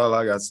ears. That's all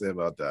I got to say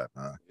about that,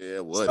 man.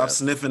 Yeah, what? Stop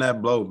sniffing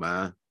that blow,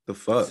 man. The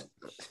fuck?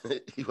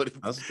 That's what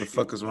the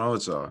fuck is wrong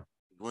with y'all?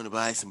 You want to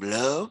buy some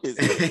blow? Well,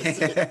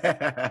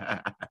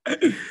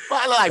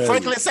 like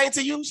Franklin Saint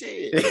to you,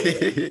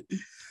 shit.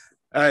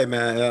 All right,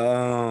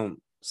 man.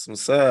 Some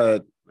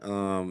sad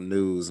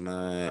news,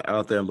 man.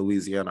 Out there in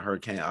Louisiana,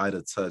 Hurricane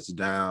Ida touched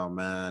down,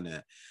 man,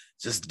 and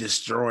just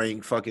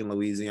destroying fucking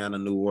Louisiana,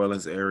 New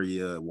Orleans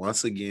area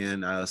once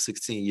again.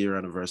 16-year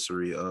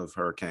anniversary of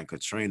Hurricane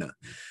Katrina,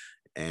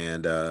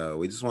 and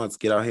we just wanted to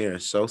get out here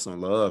and show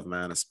some love,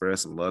 man, and spread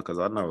some love, because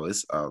I know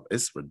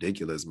it's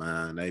ridiculous,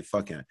 man. They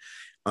fucking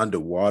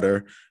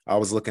underwater. I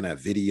was looking at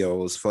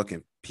videos,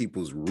 fucking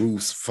people's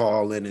roofs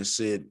falling and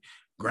shit.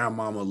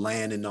 Grandmama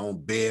landing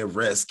on bed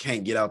rest,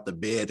 can't get out the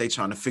bed. They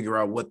trying to figure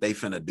out what they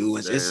finna do.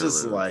 And it's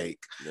just like,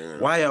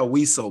 why are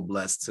we so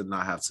blessed to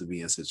not have to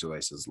be in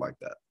situations like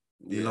that?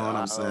 You know what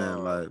I'm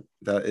saying? Like,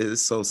 that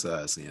is so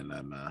sad seeing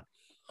that, man.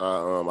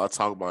 I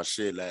talked about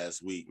shit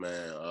last week,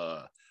 man,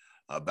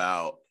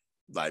 about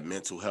like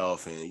mental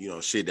health and, you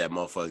know, shit that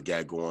motherfuckers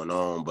got going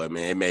on. But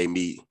man, it made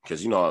me,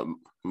 because, you know,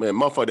 man,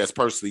 motherfucker that's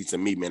personally to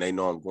me, man, they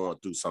know I'm going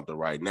through something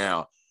right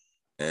now.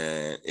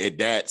 And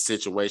that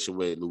situation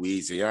with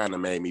Louisiana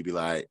made me be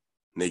like,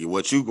 nigga,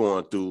 what you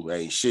going through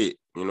ain't shit.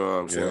 You know what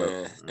I'm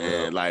saying? Yeah.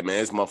 And like,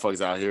 man, it's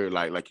motherfuckers out here,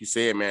 like you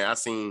said, man, I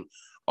seen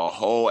a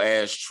whole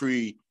ass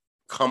tree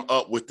come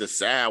up with the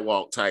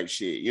sidewalk type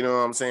shit. You know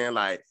what I'm saying?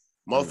 Like,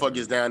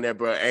 motherfuckers down there,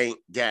 bro, ain't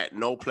got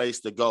no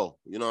place to go.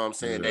 You know what I'm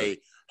saying? They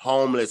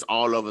homeless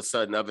all of a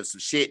sudden of some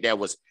shit that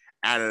was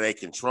out of their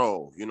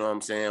control. You know what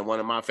I'm saying? One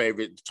of my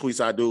favorite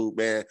tweets I do,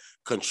 man,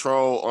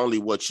 control only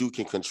what you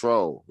can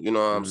control. You know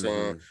what I'm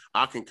saying?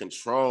 I can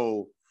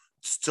control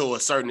to a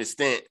certain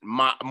extent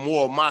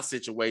more of my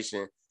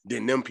situation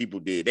than them people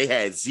did. They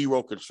had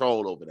zero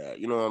control over that.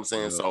 You know what I'm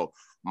saying? So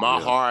my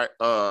heart,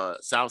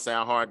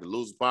 Southside Heart, the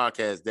Losers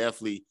Podcast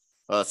definitely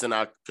Send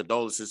our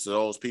condolences to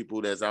those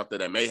people that's out there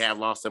that may have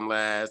lost them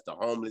lives, the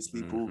homeless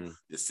people,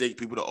 the sick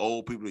people, the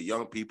old people, the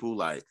young people.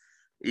 Like,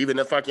 even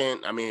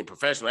the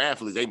professional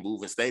athletes, they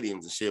move in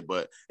stadiums and shit,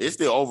 but it's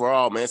still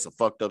overall, man, it's a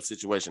fucked up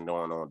situation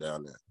going on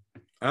down there.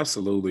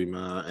 Absolutely,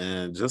 man.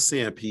 And just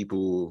seeing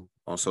people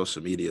on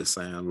social media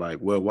saying like,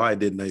 well, why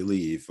didn't they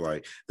leave?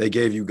 Like, they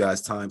gave you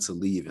guys time to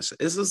leave and shit.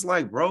 It's just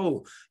like,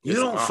 bro, you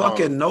don't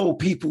fucking know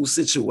people's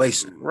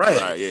situation,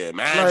 right? Yeah,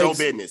 mind your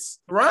business,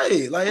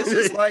 right? Like, it's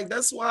just like,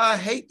 that's why I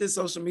hate this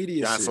social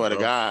media shit. I swear to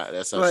God,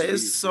 that's like,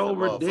 it's so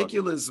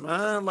ridiculous,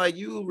 man. Like,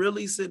 you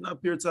really sitting up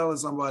here telling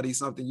somebody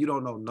something you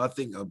don't know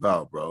nothing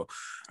about, bro.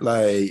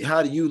 Like,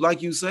 how do you,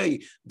 like you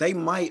say, they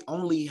might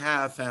only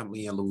have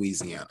family in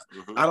Louisiana.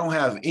 I don't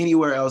have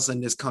anywhere else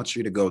in this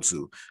country to go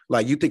to.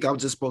 Like, you think I'm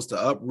just supposed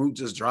to uproot,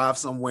 just drive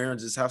somewhere and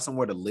just have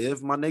somewhere to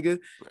live, my nigga?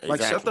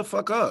 Like, shut the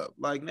fuck up.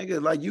 Like,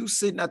 nigga, like, you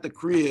sitting at the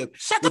crib.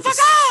 Shut the fuck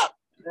up.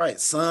 Right,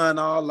 sun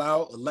all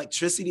out,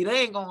 electricity.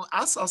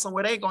 I saw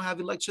somewhere they ain't gonna have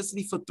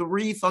electricity for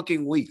 3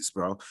 fucking weeks,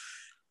 bro.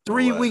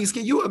 3 weeks.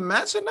 Can you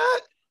imagine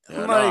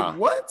that?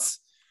 What?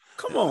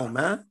 Come on,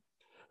 man.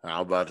 I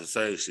was about to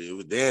say shit. It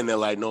was then there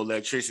like no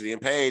electricity in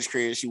Paige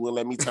crib. She wouldn't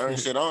let me turn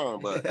shit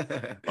on. But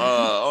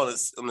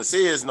on the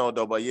serious note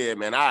though, but yeah,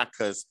 man,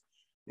 cause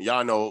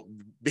y'all know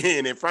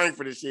being in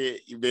Frankfurt and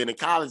shit, you been in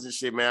college and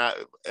shit, man.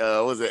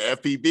 Was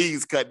it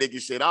FPBs cut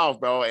niggas shit off,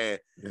 bro? And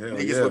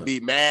niggas would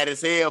be mad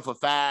as hell for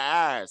 5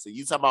 hours. So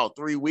you talking about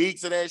 3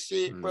 weeks of that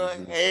shit, bro?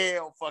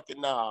 Hell fucking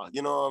nah.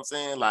 You know what I'm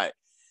saying? Like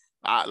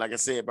I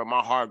said, but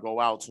my heart go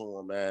out to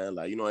him, man.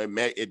 Like, you know,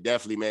 it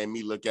definitely made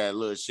me look at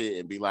little shit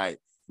and be like,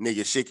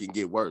 nigga, shit can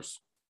get worse.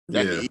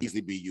 That could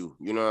easily be you.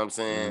 You know what I'm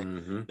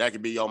saying? That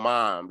could be your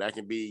mom. That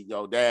could be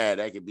your dad.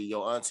 That could be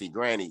your auntie,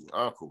 granny,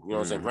 uncle. You know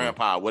what I'm saying?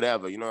 Grandpa,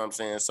 whatever. You know what I'm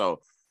saying?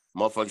 So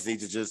motherfuckers need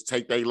to just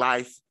take their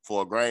life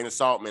for a grain of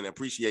salt, man, and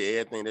appreciate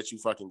everything that you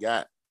fucking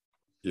got.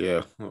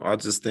 Yeah, I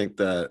just think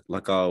that,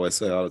 like I always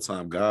say all the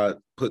time, God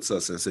puts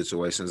us in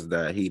situations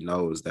that he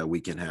knows that we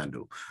can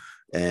handle.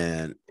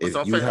 And if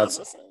you have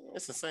to...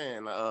 It's a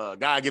saying,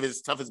 God give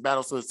his toughest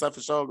battles to his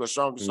toughest shoulder,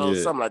 stronger shoulder,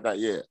 something like that,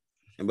 yeah.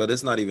 But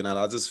it's not even that.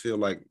 I just feel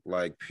like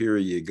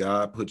period,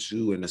 God puts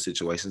you in the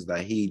situations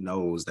that he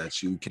knows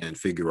that you can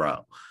figure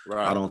out.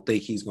 Right. I don't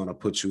think he's going to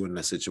put you in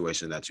a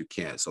situation that you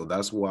can't. So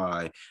that's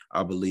why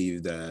I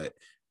believe that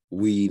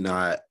we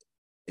not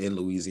in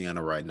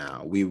Louisiana right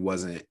now. We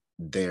wasn't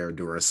there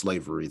during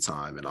slavery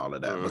time and all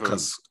of that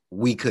because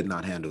we could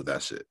not handle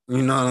that shit.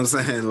 You know what I'm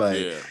saying?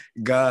 Like,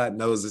 God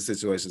knows the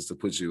situations to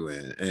put you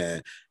in.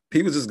 And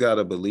people just got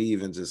to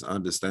believe and just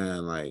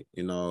understand, like,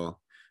 you know,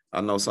 I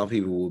know some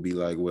people will be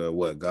like, well,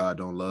 what, God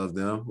don't love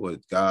them?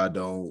 What, God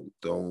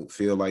don't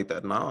feel like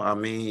that? No, I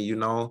mean, you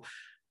know,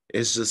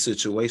 it's just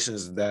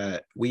situations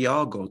that we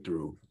all go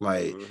through.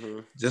 Like,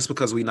 just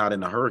because we're not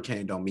in a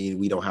hurricane don't mean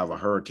we don't have a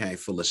hurricane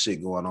full of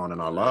shit going on in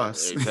our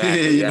lives.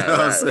 Exactly. You know what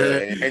I'm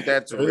saying? Ain't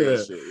that the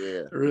real shit?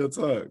 Yeah. Real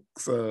talk.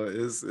 So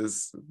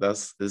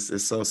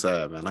it's so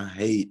sad, man. I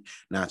hate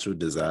natural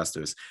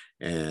disasters.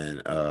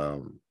 And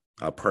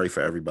I pray for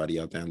everybody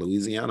out there in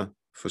Louisiana.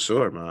 For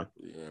sure, man.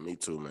 Yeah, me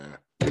too, man.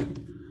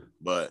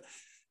 But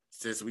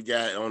since we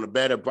got on the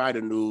better, brighter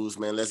news,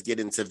 man, let's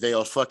get into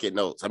Vale's fucking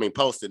notes. I mean,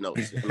 Post-it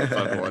notes. What the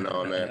fuck going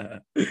on,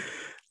 man?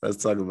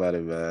 Let's talk about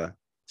it, man.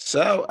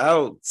 Shout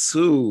out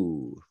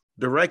to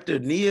director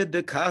Nia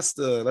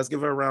DaCosta. Let's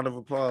give her a round of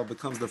applause.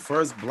 Becomes the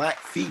first Black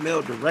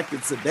female director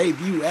to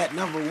debut at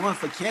 #1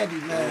 for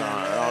Candyman.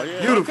 Oh,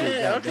 yeah. Beautiful.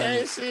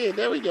 Okay, shit.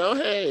 There we go.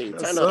 Hey,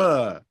 turn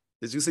up.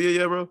 Did you see it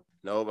yet, bro?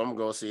 No, I'm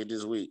going to see it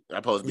this week. I'm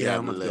supposed to be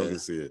I'm going to go to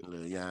see it.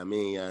 Yeah, I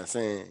mean, you know what I'm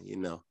saying, you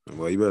know.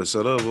 Well, you better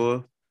shut up,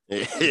 boy.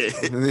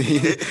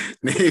 Nigga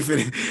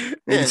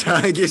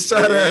trying to get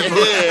shot at,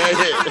 boy.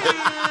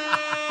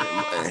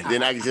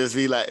 Then I can just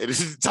be like,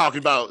 talking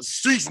about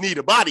streets need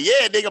a body.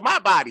 Yeah, nigga, my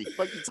body.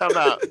 Fuck you talking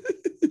about?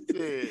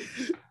 Yeah.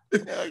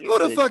 Who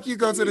the fuck you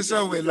go to the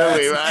show with,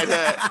 last? Right.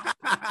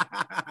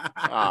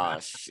 Oh,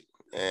 shit.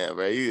 Yeah,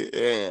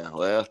 bro.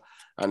 Well,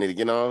 I need to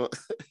get on.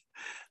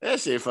 That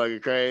shit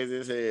fucking crazy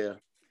as hell.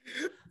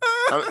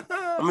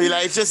 I mean,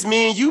 like, it's just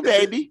me and you,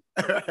 baby.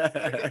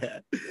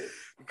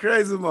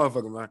 Crazy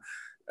motherfucker, man.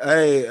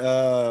 Hey,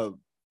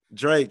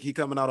 Drake, he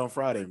coming out on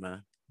Friday,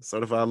 man.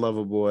 Certified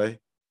Lover Boy.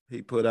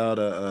 He put out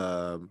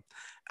a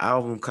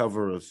album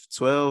cover of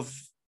 12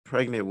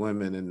 pregnant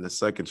women in the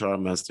second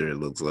trimester, it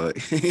looks like.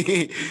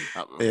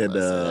 And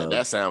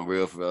that sounds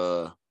real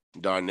for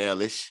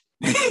Darnellish.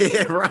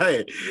 Yeah,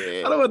 right.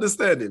 Yeah. I don't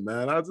understand it,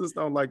 man. I just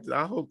don't like.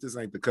 I hope this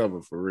ain't the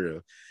cover for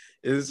real.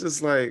 It's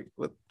just like,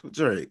 what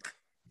Drake?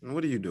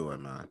 What are you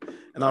doing, man?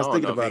 And I was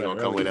thinking about it.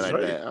 Come with it like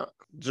that.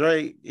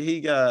 Drake,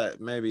 he got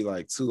maybe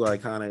like 2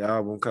 iconic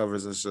album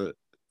covers and shit.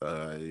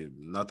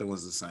 Nothing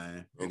was the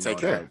same. And Take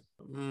Care.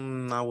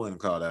 I wouldn't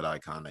call that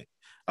iconic.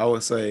 I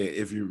would say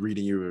if you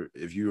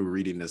were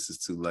reading This Is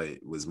Too Late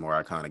was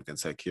more iconic than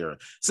Take Care,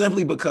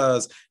 simply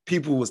because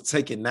people was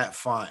taking that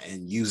font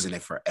and using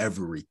it for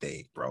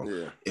everything, bro.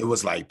 Yeah. It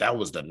was like that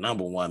was the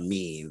number one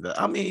meme.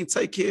 I mean,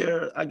 Take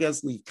Care, I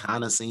guess we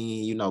kind of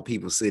seen, you know,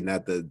 people sitting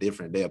at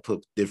they'll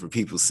put different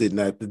people sitting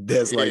at the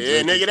desk like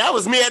yeah, nigga, that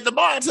was me at the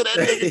bar until that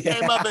nigga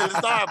came up and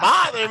started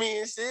bothering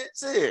me and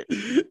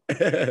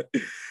shit.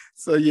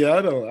 So yeah,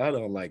 I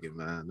don't like it,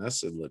 man. That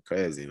shit look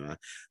crazy, man.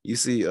 You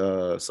see,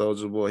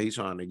 Soulja Boy, he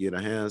trying to get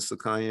a hands to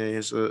Kanye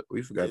and shit.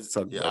 We forgot to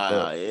talk about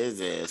that.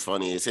 It's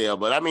funny as hell.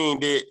 But I mean,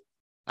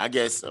 I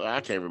guess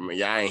I can't remember.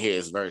 Yeah, I ain't hear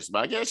his verse,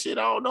 but I guess shit,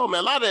 I don't know, man.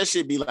 A lot of that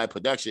shit be like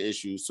production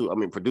issues too. I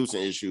mean,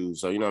 producing issues.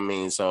 So you know what I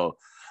mean. So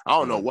I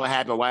don't know what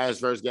happened. Why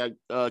his verse got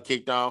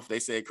kicked off? They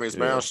said Chris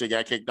Brown shit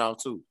got kicked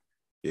off too.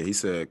 Yeah, he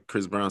said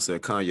Chris Brown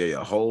said Kanye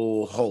a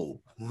whole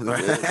hole. His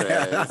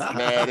ass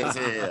mad as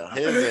hell.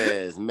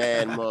 His ass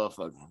mad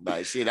motherfucker.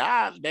 Like shit.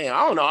 I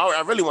don't know.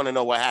 I really want to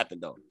know what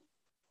happened though.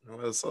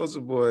 Well,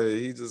 Soulja Boy,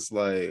 he just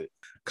like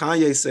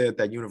Kanye said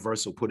that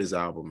Universal put his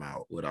album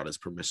out without his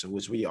permission,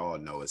 which we all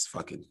know is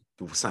fucking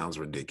sounds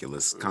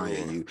ridiculous.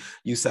 Kanye,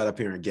 you sat up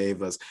here and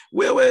gave us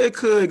well, it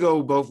could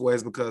go both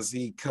ways because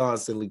he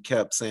constantly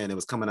kept saying it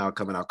was coming out,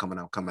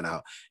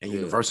 and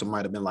Universal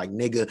might have been like,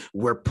 nigga,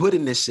 we're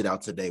putting this shit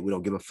out today. We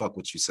don't give a fuck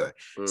what you say.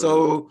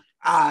 So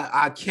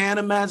I can't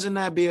imagine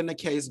that being the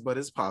case, but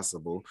it's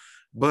possible.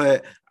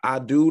 But I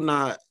do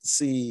not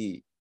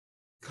see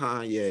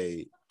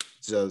Kanye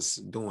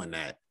just doing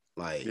that.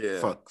 Like,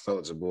 fuck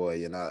Soulja Boy,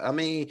 you know. I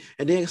mean,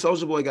 and then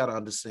Soulja Boy got to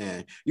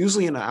understand,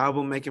 usually in the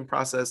album making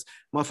process,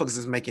 motherfuckers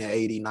is making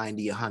 80,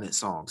 90, 100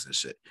 songs and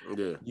shit.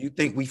 Yeah. You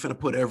think we finna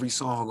put every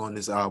song on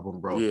this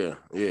album, bro? Yeah.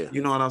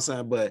 You know what I'm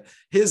saying? But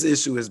his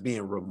issue is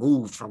being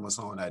removed from a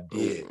song that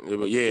did.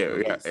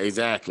 Yeah,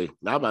 exactly.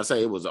 I'm about to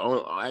say it was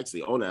on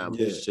the album.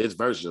 His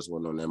verse just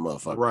went on that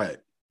motherfucker. Right.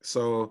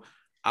 So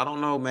I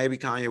don't know. Maybe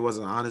Kanye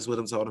wasn't honest with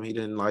him, told him he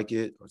didn't like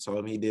it, or told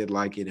him he did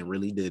like it and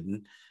really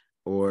didn't.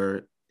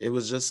 Or it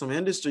was just some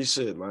industry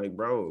shit, like,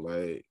 bro,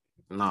 like,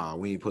 nah,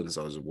 we ain't putting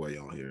Soulja Boy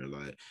on here,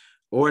 like,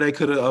 or they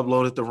could have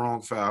uploaded the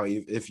wrong file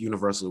if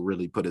Universal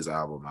really put his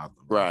album out,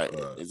 right?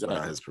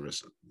 Without his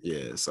permission.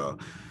 Yeah, so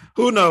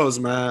who knows,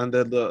 man?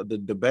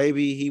 The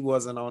baby, he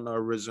wasn't on the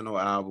original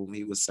album.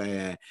 He was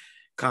saying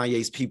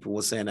Kanye's people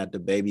were saying that the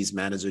baby's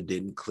manager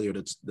didn't clear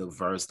the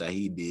verse that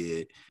he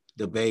did.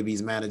 The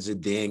baby's manager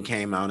then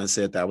came out and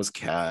said that was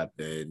cap,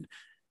 and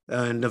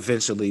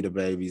eventually the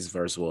baby's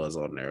verse was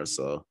on there.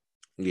 So.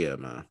 Yeah,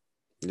 man.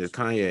 Yeah,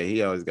 Kanye,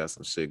 he always got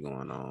some shit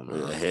going on,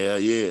 man. Hell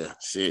yeah.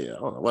 Shit. I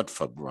don't know what the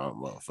fuck wrong,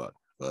 motherfucker.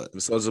 But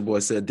Soulja Boy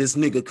said, this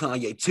nigga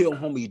Kanye, tell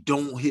homie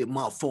don't hit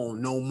my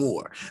phone no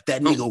more.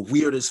 That nigga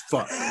weird as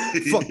fuck.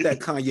 Fuck that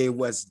Kanye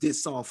West.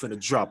 This song finna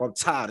drop. I'm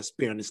tired of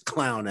sparing this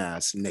clown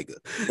ass nigga.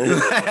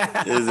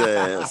 His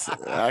ass.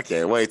 I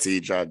can't wait till he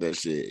drop that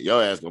shit.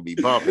 Your ass gonna be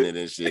bumping it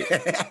and shit.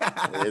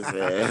 His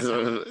ass.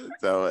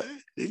 So,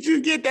 did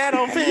you get that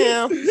on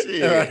film?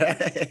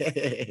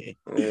 Shit.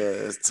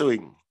 Yeah, it's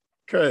tweaking.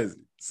 Crazy.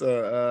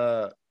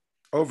 So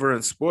over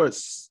in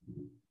sports,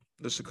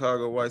 the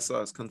Chicago White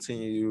Sox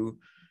continue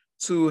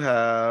to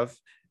have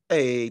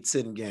a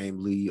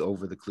 10-game lead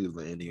over the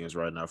Cleveland Indians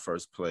right now,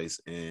 first place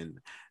in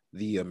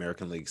the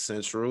American League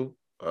Central.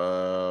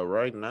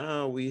 Right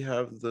now, we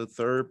have the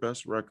third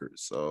best record.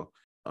 So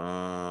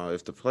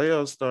if the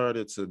playoffs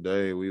started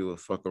today, we would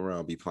fuck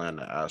around, be playing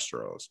the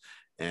Astros.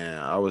 And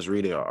I was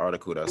reading an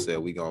article that said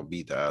we gonna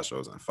beat the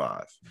Astros in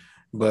 5.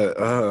 But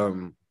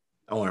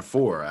in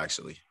 4,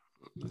 actually.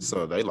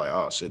 So they like,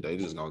 oh shit, they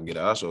just gonna get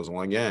the Astros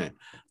one game.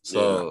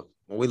 So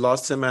when we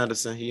lost Tim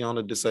Anderson, he on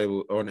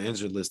the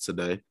injured list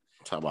today.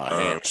 Talk about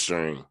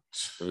hamstring.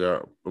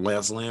 Yeah,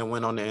 Lance Lynn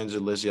went on the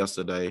injured list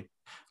yesterday.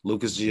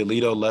 Lucas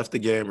Giolito left the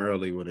game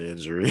early with an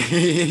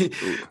injury.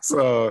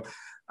 So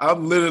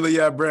I'm literally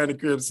at Brandon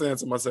Crib saying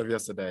to myself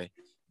yesterday,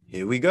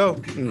 here we go.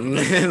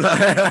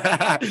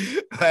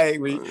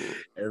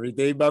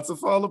 Everything about to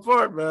fall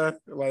apart, man.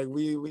 Like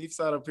we've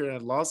sat up here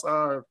and lost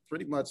our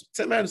pretty much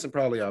Tim Anderson,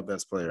 probably our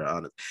best player,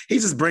 honest. He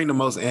just brings the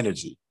most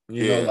energy.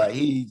 You know, like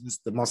he's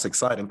just the most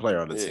exciting player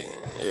on the team.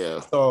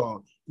 Yeah.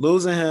 So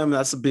losing him,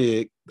 that's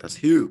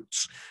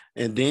huge.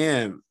 And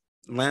then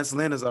Lance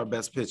Lynn is our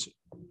best pitcher.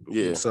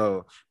 Yeah.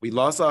 So we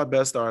lost our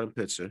best starting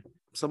pitcher.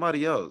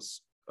 Somebody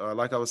else.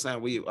 Like I was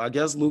saying, I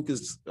guess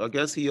Lucas,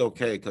 he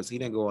okay because he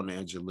didn't go on the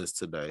injured list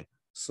today.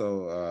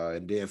 So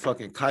and then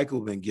fucking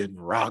Keuchel been getting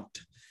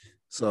rocked.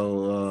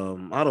 So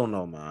I don't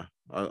know, man.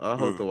 I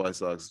hope the White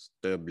Sox,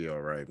 they'll be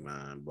all right,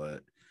 man.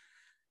 But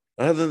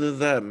other than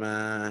that,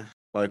 man,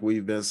 like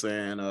we've been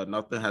saying,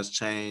 nothing has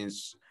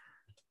changed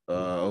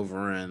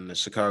over in the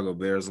Chicago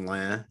Bears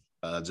land.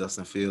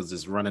 Justin Fields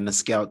is running the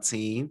scout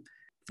team.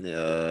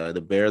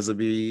 The Bears will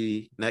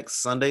be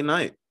next Sunday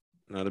night.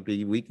 That'll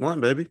be week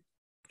 1, baby.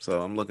 So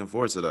I'm looking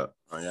forward to that.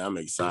 Oh, yeah, I'm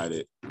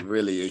excited.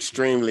 Really,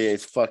 extremely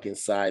fucking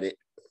excited.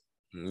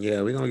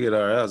 Yeah, we're gonna get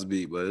our ass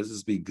beat, but it's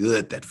just be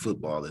good that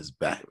football is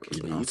back.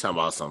 You know? You talking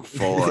about some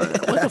 4?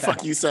 What the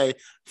fuck you say?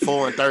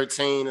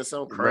 4-13 or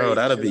something crazy? Bro,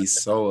 that'd be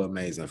so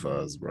amazing for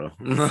us, bro.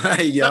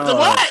 Like, y'all,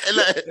 What?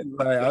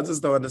 like, I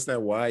just don't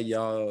understand why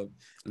y'all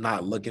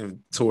not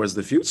looking towards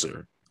the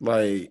future.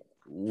 Like,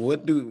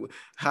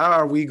 how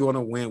are we going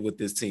to win with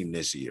this team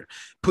this year?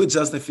 Put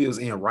Justin Fields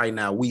in right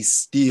now. We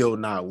still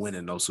not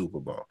winning no Super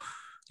Bowl.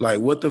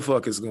 Like, what the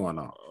fuck is going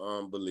on?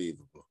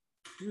 Unbelievable.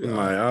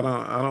 Like, I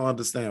don't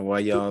understand why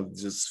y'all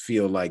just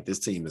feel like this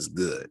team is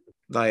good.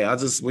 Like, I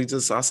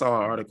saw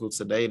an article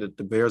today that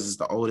the Bears is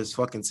the oldest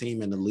fucking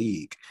team in the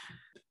league.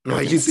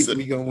 Like, you think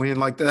we gonna win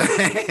like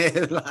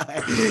that?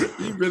 Like,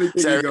 you really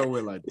think we gonna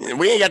win like that?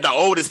 We ain't got the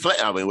oldest player.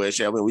 I mean, we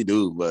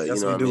do, but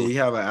yes, you know we do. I mean? We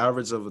have an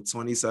average of a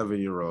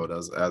 27-year-old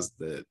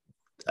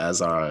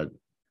as our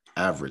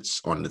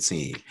average on the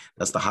team.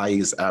 That's the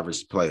highest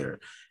average player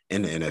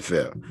in the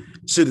NFL.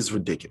 Shit is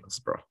ridiculous,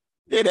 bro.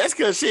 Yeah, that's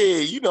because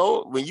shit, you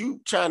know, when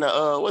you trying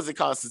to what's it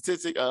called?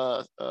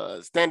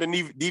 Standard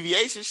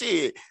deviation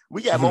shit.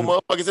 We got more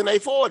motherfuckers in their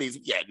 40s.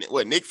 We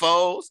got Nick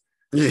Foles.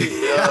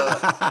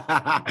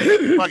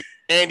 Fucking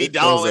Andy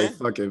Dalton.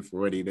 Fucking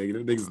 40, nigga.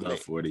 Them niggas not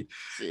 40.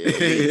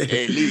 Shit,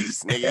 at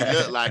least, nigga, he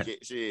look like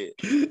it. Shit.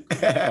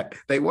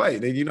 They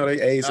white. They, you know,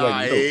 they age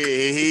like milk.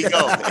 Here he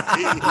go.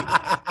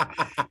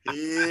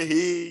 Here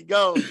he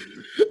go.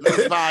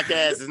 This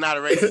podcast is not a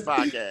racist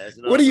podcast.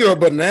 You know what are you, a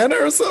banana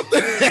or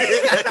something?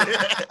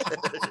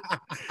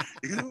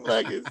 You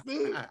fucking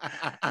stupid.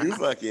 You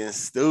fucking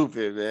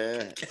stupid,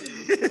 man.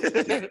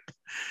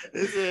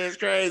 This is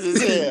crazy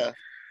as hell.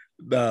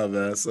 Nah,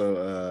 man.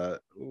 So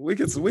we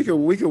could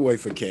wait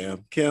for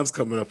Cam. Cam's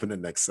coming up in the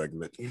next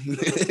segment.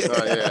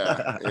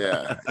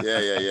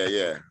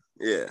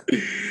 Yeah.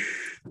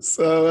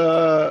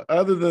 So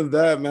other than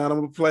that, man, I'm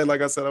gonna play,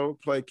 like I said, I'm gonna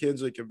play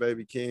Kendrick and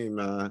Baby Keem,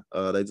 man.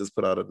 They just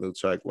put out a new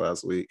track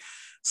last week.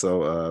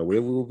 So we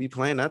will be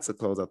playing that to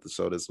close out the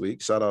show this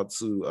week. Shout out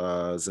to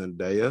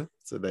Zendaya.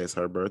 Today's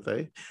her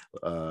birthday.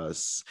 I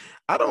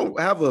don't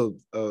have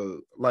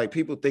like,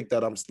 people think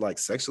that I'm like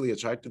sexually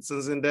attracted to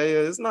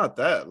Zendaya. It's not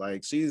that.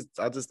 Like,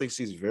 I just think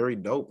she's very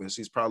dope, and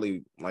she's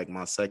probably like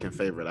my second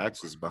favorite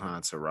actress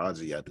behind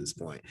Taraji at this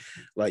point.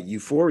 Like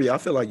Euphoria, I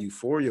feel like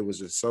Euphoria was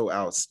just so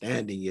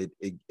outstanding.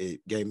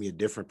 It gave me a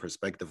different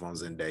perspective on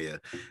Zendaya.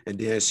 And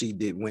then she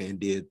went and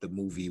did the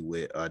movie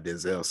with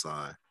Denzel's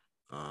son.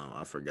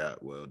 I forgot,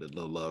 the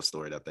little love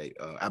story that they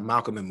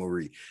Malcolm and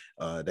Marie,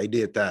 they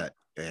did that,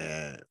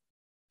 and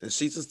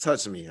she just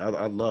touched me.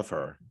 I love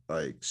her.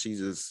 Like, she's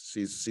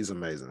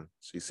amazing.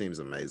 She seems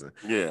amazing.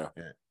 Yeah.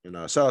 And, you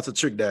know, shout out to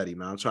Trick Daddy,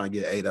 man. I'm trying to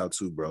get 8 out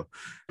too, bro.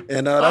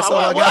 And that's all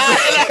I got.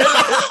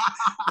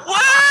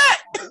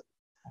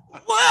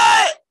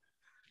 What?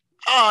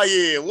 Oh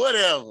yeah,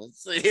 whatever.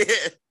 So, yeah.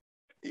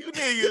 You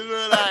niggas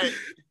were like,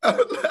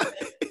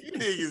 you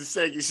niggas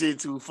taking shit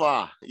too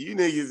far. You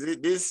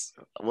niggas, this,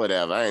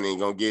 whatever. I ain't even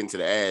gonna get into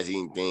the ass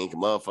eating thing,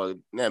 motherfucker.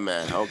 Nah,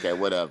 man. Okay,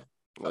 whatever.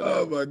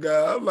 Oh my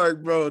God. I'm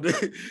like, bro,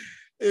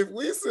 if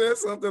we said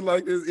something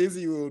like this,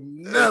 Izzy will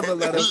never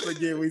let us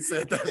forget we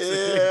said that.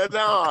 Yeah,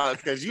 no,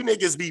 because you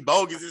niggas be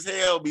bogus as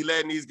hell, be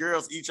letting these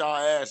girls eat y'all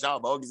ass. Y'all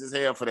bogus as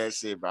hell for that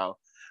shit, bro.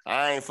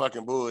 I ain't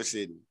fucking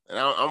bullshitting. And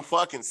I'm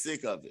fucking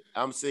sick of it.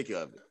 I'm sick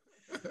of it.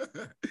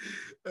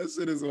 That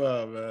shit is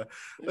wild, man.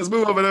 Let's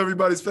move on to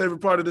everybody's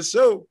favorite part of the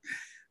show.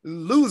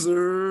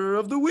 Loser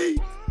of the week.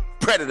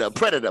 Predator. You know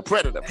what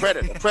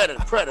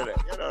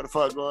the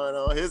fuck going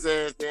on? His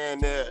ass down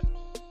there,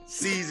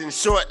 season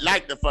short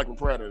like the fucking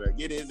Predator.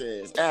 Get his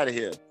ass out of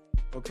here.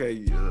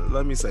 Okay,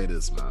 let me say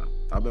this, man.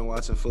 I've been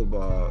watching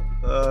football.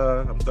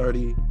 I'm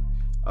 30.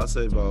 I'll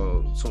say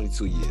about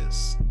 22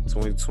 years.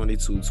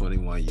 22,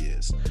 21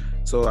 years.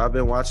 So I've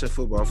been watching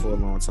football for a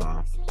long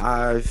time.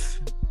 I've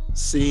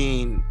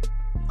seen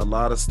a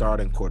lot of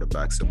starting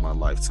quarterbacks in my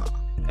lifetime.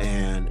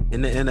 And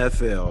in the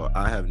NFL,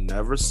 I have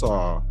never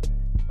saw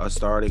a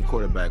starting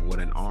quarterback with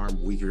an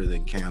arm weaker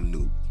than Cam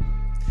Newton.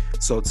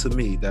 So to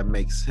me, that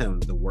makes him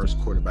the worst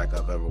quarterback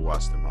I've ever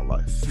watched in my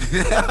life.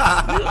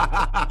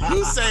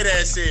 You say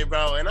that shit,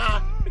 bro,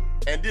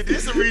 and this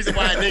is the reason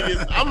why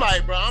niggas, I'm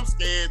like, bro, I'm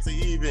scared to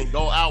even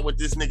go out with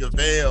this nigga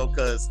Vail,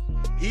 because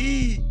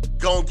he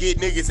gonna get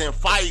niggas in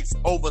fights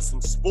over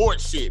some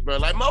sports shit, bro.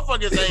 Like,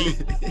 motherfuckers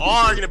ain't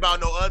arguing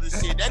about no other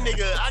shit. That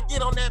nigga, I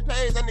get on that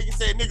page, that nigga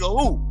said, nigga,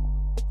 who?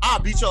 I'll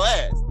beat your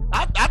ass.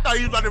 I thought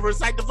he was about to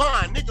recite the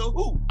vine. Nigga,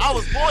 who? I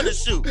was born to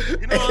shoot.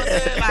 You know what I'm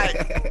saying? Like,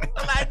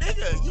 I'm like,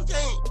 nigga, you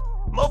can't.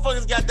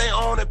 Motherfuckers got their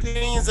own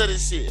opinions of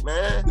this shit,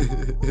 man.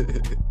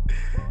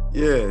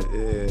 Yeah.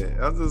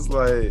 I'm just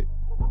like,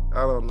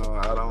 I don't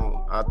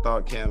know. I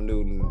thought Cam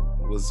Newton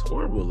was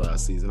horrible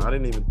last season. I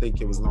didn't even think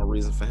it was no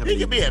reason for him. He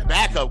could be a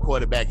backup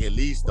quarterback at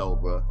least, though,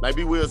 bro. Like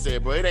B. Will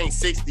said, bro, it ain't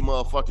 60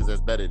 motherfuckers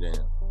that's better than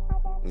him.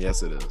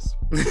 Yes, it is.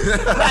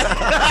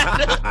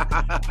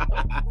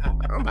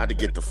 I'm about to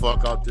get the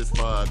fuck off this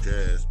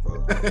podcast,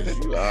 bro.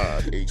 You are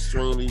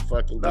extremely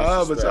fucking disrespectful.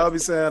 Nah, but y'all be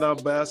saying I'm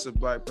bashing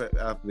black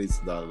athletes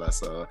and all that,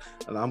 so,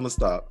 and I'm gonna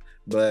stop.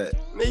 But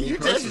Nigga, you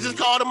just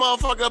called a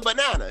motherfucker a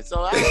banana.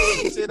 So I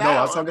shit no,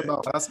 out. I'm talking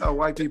about that's how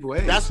white people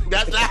age. That's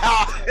not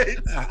how.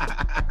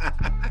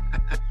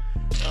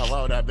 Oh,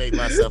 why would I bait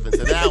myself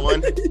into that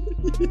one?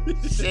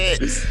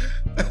 Shit.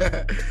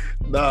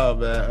 No,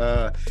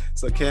 man.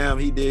 So Cam,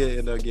 he did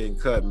end up getting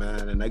cut,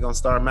 man, and they gonna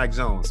start Mac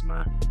Jones,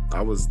 man.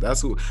 I was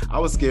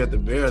scared the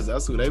Bears.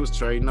 That's who they was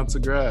trading up to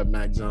grab,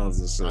 Mac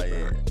Jones and shit. Oh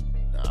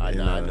yeah.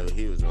 Man. I knew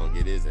he was gonna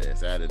get his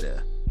ass out of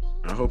there.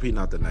 I hope he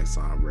not the next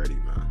Tom Brady,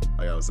 man.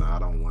 Like I was saying, I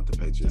don't want the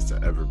Patriots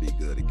to ever be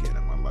good again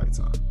in my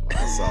lifetime. Like,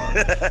 I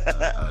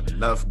saw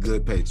enough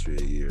good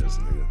Patriot years,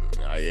 nigga.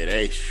 Oh yeah,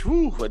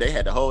 they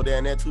had to hold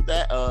down that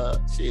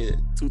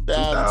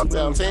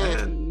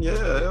 2010.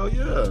 Yeah, hell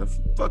yeah.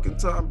 Fucking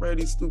Tom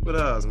Brady stupid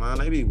ass, man.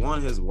 They be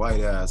wanting his white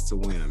ass to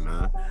win,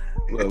 man.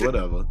 But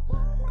whatever.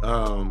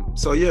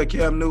 So yeah,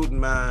 Cam Newton,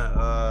 man.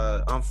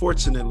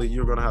 Unfortunately,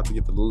 you're gonna have to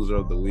get the loser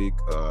of the week.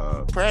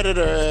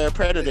 Predator.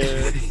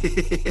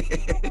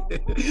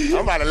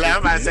 I'm about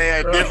to say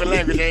a different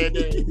language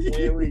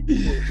every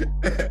week.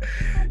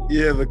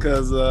 Yeah,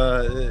 because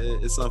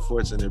it's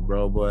unfortunate,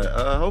 bro. But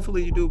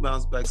hopefully you do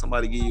bounce back.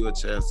 Somebody give you a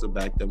chance to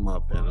back them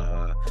up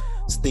and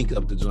stink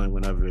up the joint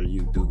whenever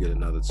you do get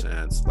another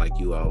chance, like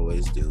you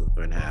always do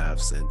and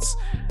have since.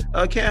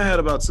 Cam had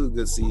about 2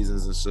 good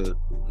seasons and shit.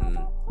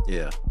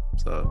 Yeah.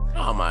 So.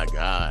 Oh my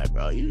God,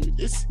 bro! You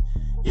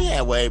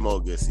had way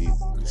more good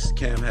seasons.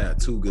 Cam had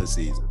 2 good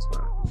seasons,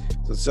 man.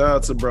 So shout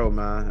out to bro,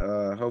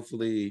 man.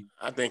 Hopefully,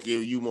 I think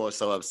you more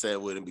so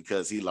upset with him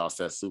because he lost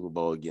that Super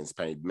Bowl against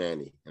Peyton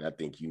Manning, and I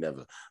think you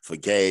never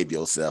forgave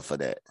yourself for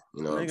that.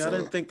 You know what I'm saying? I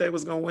didn't think they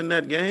was gonna win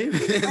that game.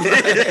 Hey,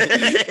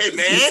 man,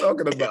 what you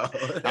talking about?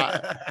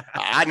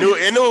 I knew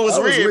it was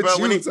real, bro.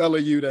 When he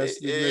telling you that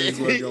the niggas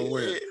wasn't gonna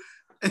win.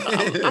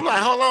 I'm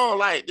like, hold on,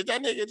 like, did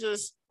that nigga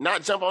just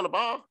not jump on the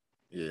ball?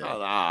 Yeah.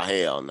 Oh,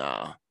 hell no.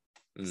 Nah.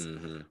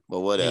 Mm-hmm. But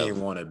whatever. He ain't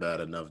want it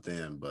bad enough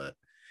then, but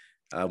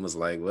I was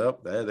like, well,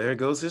 there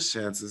goes his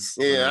chances.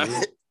 Yeah.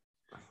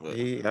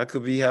 I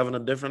could be having a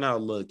different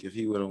outlook if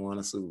he would have won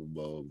a Super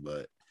Bowl,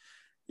 but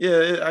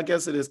yeah, I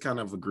guess it is kind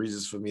of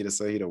egregious for me to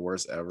say he the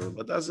worst ever,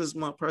 but that's just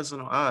my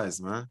personal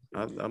eyes, man.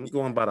 I'm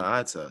going by the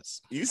eye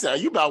test. You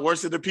sound about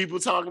worse than the people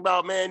talking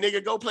about, man,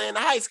 nigga, go play in the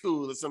high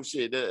school or some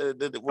shit. Oh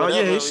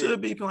yeah, he should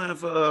be playing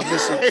for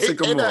Bishop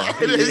Sycamore. Get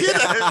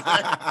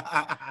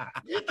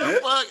the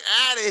fuck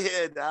out of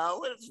here,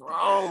 dog. What's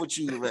wrong with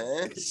you,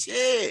 man?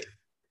 Shit.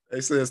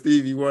 They said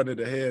Stevie wanted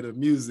the head of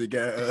music.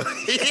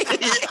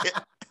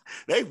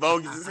 They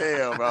bogus as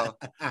hell, bro.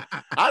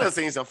 I done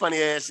seen some funny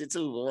ass shit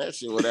too, man. That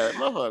shit with that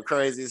motherfucker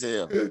crazy as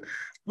hell.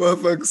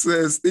 Motherfucker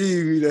said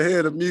Stevie, the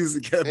head of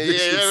music. At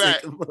yeah,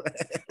 right.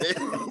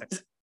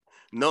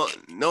 No,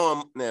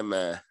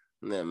 never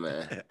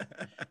man.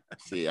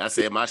 See, I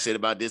said my shit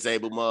about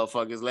disabled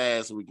motherfuckers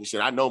last week and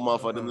shit. I know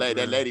motherfucker,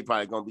 that lady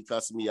probably gonna be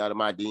cussing me out of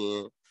my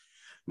den.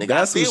 Nigga,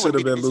 that's who should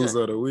have been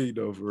loser of the week,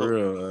 though, for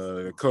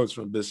real. The coach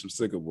from Bishop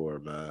Sycamore,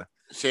 man.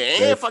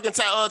 Shit, and fucking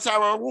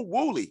Tyrone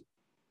Wooley.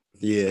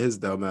 Yeah, his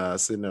dumb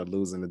ass sitting there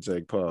losing to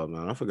Jake Paul,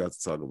 man. I forgot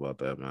to talk about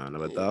that, man.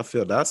 But I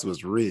feel that's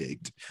what's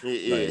rigged.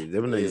 Like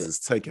them niggas is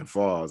taking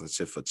falls and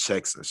shit for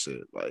checks and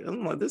shit. Like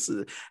I'm like, this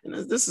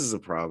is a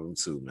problem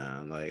too,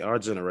 man. Like our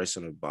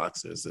generation of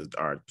boxers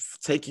are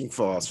taking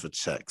falls for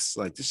checks.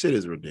 Like this shit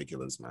is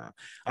ridiculous, man.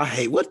 I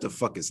hate what the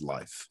fuck is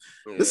life.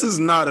 Yeah. This is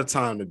not a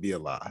time to be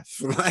alive.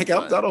 Like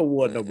I don't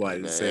want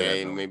nobody to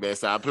say that. Maybe better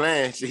stop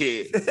playing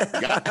shit.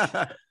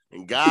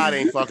 And God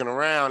ain't fucking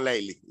around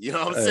lately. You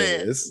know what I'm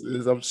saying?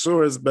 I'm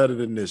sure it's better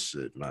than this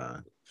shit,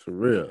 man. For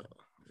real.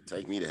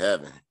 Take me to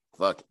heaven.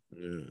 Fuck it.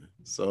 Yeah.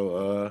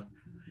 So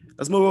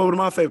let's move over to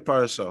my favorite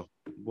part of the show.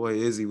 Boy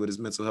Izzy with his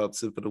mental health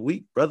tip of the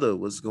week. Brother,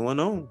 what's going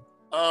on?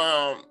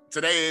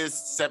 Today is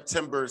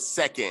September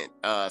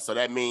 2nd. So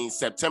that means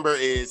September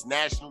is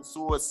National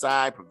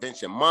Suicide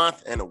Prevention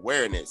Month and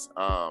Awareness.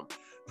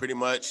 Pretty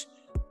much,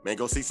 man,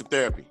 go see some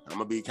therapy. I'm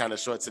gonna be kind of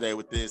short today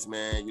with this,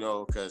 man, you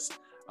know, because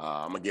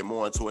I'm gonna get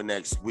more into it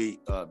next week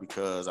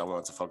because I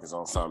want to focus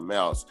on something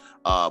else.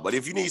 But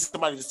if you need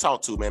somebody to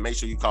talk to, man, make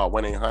sure you call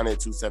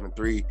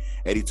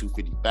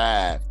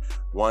 1-800-273-8255.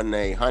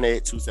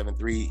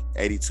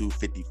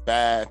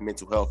 1-800-273-8255.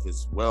 Mental health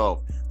is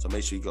wealth, so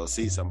make sure you go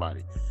see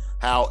somebody.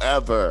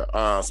 However,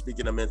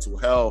 speaking of mental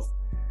health,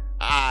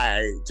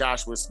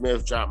 Joshua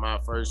Smith, dropped my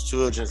first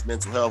children's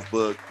mental health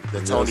book,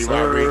 the Tony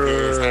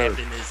Rodriguez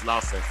Happiness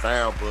Lost and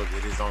Found book.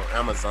 It is on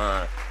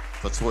Amazon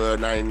for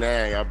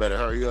 $12.99. Y'all better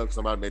hurry up.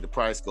 Somebody made the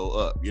price go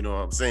up. You know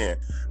what I'm saying?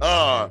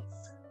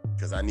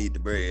 Because I need the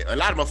bread. A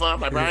lot of my fun, I'm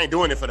like, bro, I ain't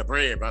doing it for the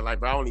bread, bro. Like,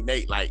 bro, I only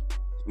make like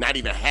not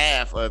even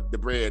half of the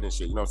bread and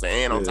shit. You know what I'm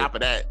saying? And on top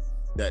of that,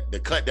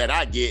 the cut that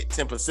I get,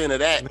 10% of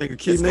that. Nigga,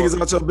 keep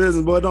niggas out your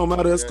business, boy. It don't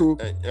matter. That's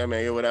cool. I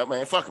mean, what up,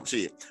 man? Fuck them,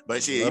 shit.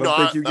 But shit, I don't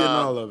think you getting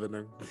all of it,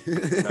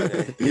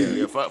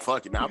 nigga.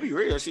 Fuck it. Now, I'll be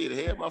real, shit.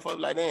 Hell, motherfucker,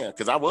 like damn,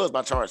 because I was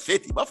about to charge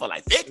 50. Motherfucker,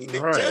 like 50.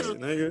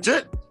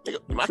 Nigga.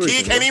 My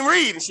kid can't even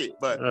read and shit.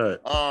 But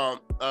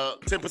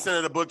 10%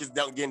 of the book is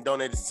getting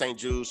donated to St.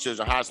 Jude's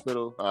Children's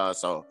Hospital.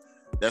 So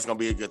that's gonna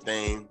be a good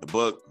thing. The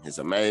book is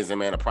amazing,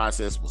 man. The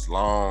process was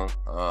long.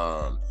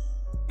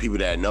 people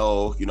that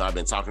know, you know, I've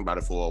been talking about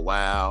it for a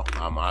while.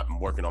 I'm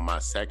working on my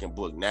second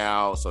book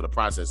now, so the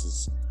process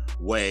is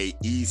way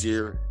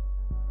easier.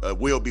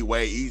 Will be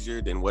way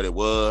easier than what it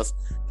was.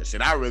 The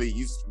shit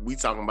we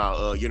talking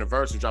about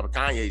Universal dropping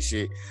Kanye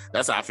shit.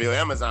 That's how I feel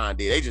Amazon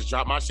did. They just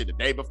dropped my shit the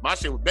day before. My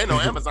shit was been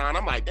on Amazon.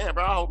 I'm like, damn,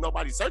 bro, I hope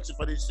nobody's searching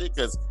for this shit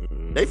because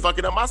they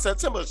fucking up my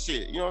September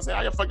shit. You know what I'm saying?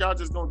 How the fuck y'all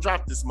just gonna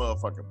drop this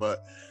motherfucker?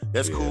 But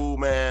that's cool,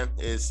 man.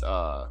 It's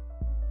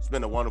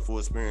been a wonderful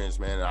experience,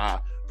 man.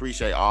 I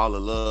appreciate all the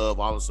love,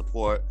 all the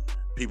support.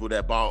 People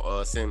that bought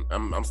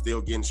I'm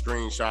still getting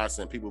screenshots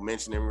and people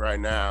mentioning me right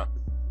now,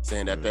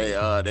 saying that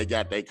they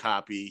got their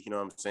copy. You know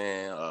what I'm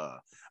saying?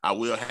 I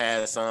will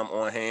have some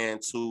on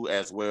hand too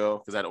as well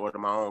because I had to order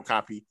my own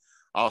copy.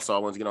 Also, I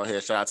want to get on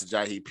here. Shout out to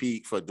Jahi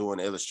Peak for doing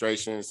the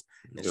illustrations,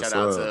 and shout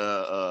out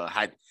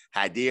to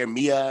Haidir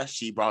Mia.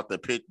 She brought the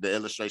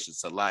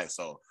illustrations to life.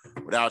 So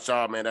without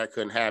y'all, man, that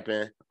couldn't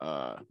happen.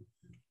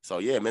 So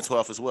yeah, mental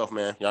health is wealth,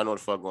 man. Y'all know what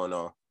the fuck going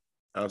on.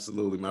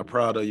 Absolutely, man.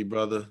 Proud of you,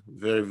 brother.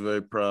 Very,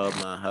 very proud,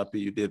 man.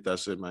 Happy you did that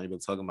shit, man. You've been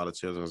talking about a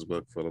children's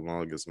book for the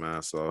longest,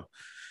 man. So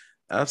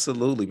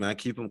absolutely, man.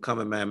 Keep them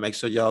coming, man. Make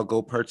sure y'all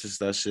go purchase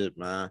that shit,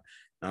 man.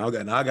 Now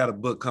I got a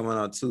book coming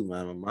out too,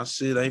 man. My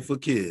shit ain't for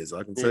kids.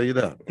 I can tell you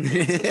that.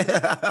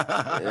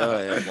 Your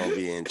ass gonna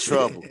be in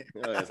trouble.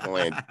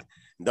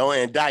 Don't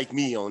indict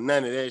me on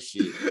none of that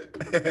shit.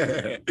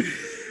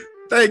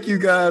 Thank you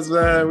guys,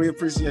 man. We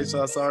appreciate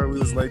y'all. Sorry we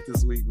was late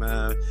this week,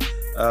 man.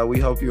 We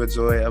hope you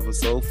enjoy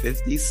episode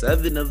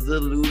 57 of the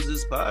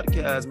Losers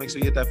Podcast. Make sure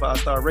you hit that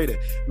 5-star rating.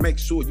 Make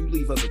sure you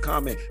leave us a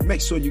comment. Make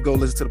sure you go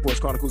listen to the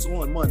Porch Chronicles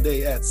on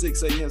Monday at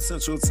 6 a.m.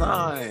 Central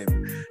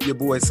Time. Your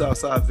boy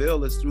Southside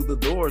Vale is through the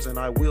doors, and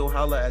I will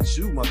holla at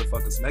you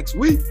motherfuckers next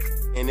week.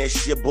 And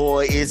it's your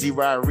boy Izzy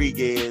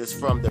Rodriguez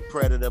from the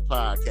Predator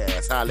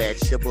Podcast. Holla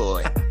at your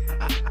boy.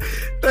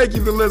 Thank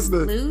you for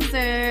listening.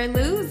 Loser,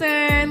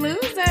 loser,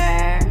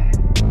 loser.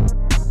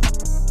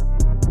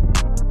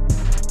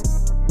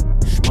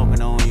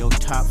 Smoking on your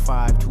top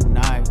 5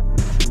 tonight.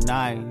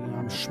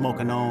 I'm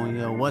smoking on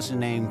your what's the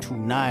name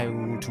tonight.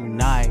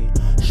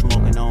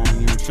 Smoking on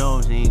your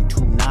shows name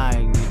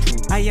tonight.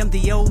 I am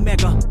the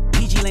Omega.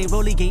 PG Lane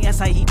Rolly Gang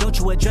SIE. Don't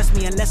you address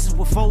me unless it's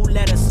with 4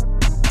 letters.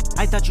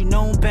 I thought you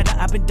known better.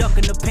 I've been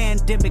ducking the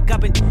pandemic. I've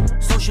been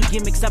social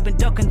gimmicks. I've been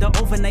ducking the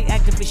overnight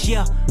activists.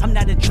 Yeah, I'm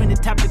not a trending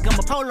topic.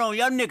 Hold on,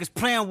 y'all niggas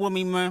playing with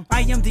me, man.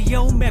 I am the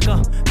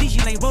Omega.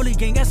 PG Lane Rolly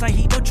Gang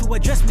SIE. Don't you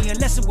address me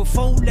unless it with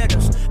 4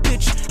 letters.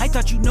 Bitch, I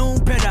thought you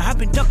known better. I've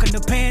been ducking the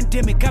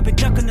pandemic. I've been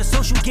ducking the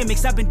social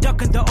gimmicks. I've been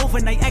ducking the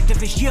overnight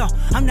activists. Yeah,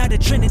 I'm not a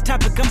trending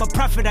topic. I'm a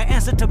prophet. I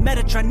answer to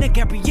Metatron, Nick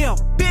Gabrielle.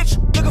 Bitch,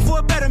 looking for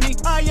a better me.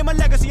 I am a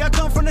legacy. I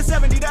come from the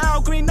 70s. The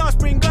Al Green,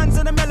 Offspring, guns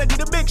and the melody.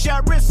 The big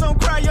shot, wrists on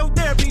cryotherapy.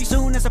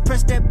 Soon as I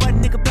press that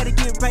button, nigga better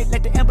get right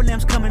like the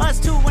emblem's coming. Us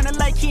two when I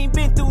like he ain't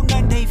been through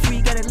nothing. Day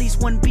free, got at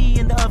least 1 B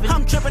in the oven.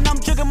 I'm tripping, I'm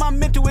triggering, my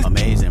mental is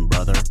amazing,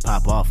 brother.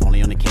 Pop off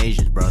only on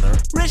occasions, brother.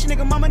 Rich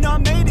nigga, mama know I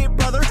made it,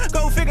 brother.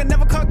 Go figure,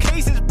 never caught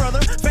cases,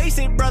 brother. Face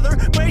it, brother.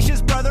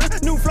 Gracious, brother.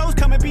 New flows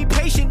coming, be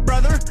patient,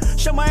 brother.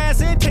 Show my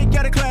ass in, take you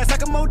out of class. I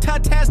can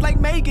multitask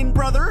like Megan,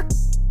 brother.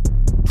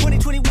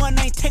 2021,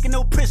 I ain't taking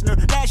no prisoner.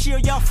 Last year,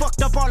 y'all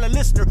fucked up all the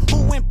listener.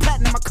 Who went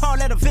platinum? I call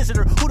that a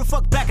visitor. Who the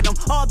fuck backing them?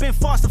 All been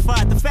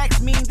falsified. The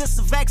facts mean this is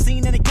a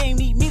vaccine and the game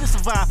need me to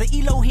survive. The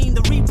Elohim,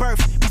 the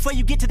rebirth. Before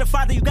you get to the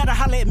Father, you gotta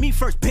holler at me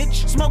first,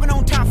 bitch. Smoking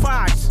on top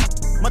 5s.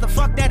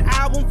 Motherfuck that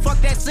album, fuck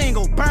that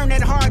single. Burn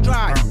that hard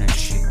drive. Burn that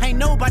shit. Ain't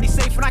nobody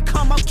safe when I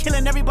come, I'm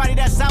killing everybody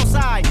that's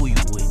outside. Who you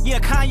with? Yeah,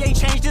 Kanye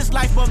changed his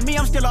life, but me,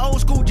 I'm still an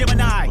old school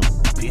Gemini.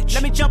 Bitch.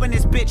 Let me jump in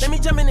this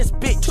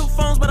bitch. 2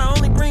 phones, but I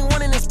only bring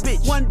 1 in this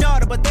bitch. 1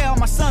 daughter, but they all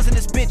my sons in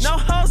this bitch. No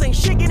hoes, ain't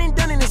shit getting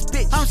done in this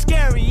bitch. I'm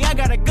scary, I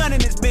got a gun in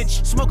this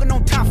bitch. Smoking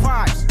on top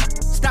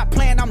 5s. Stop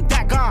playing, I'm dying.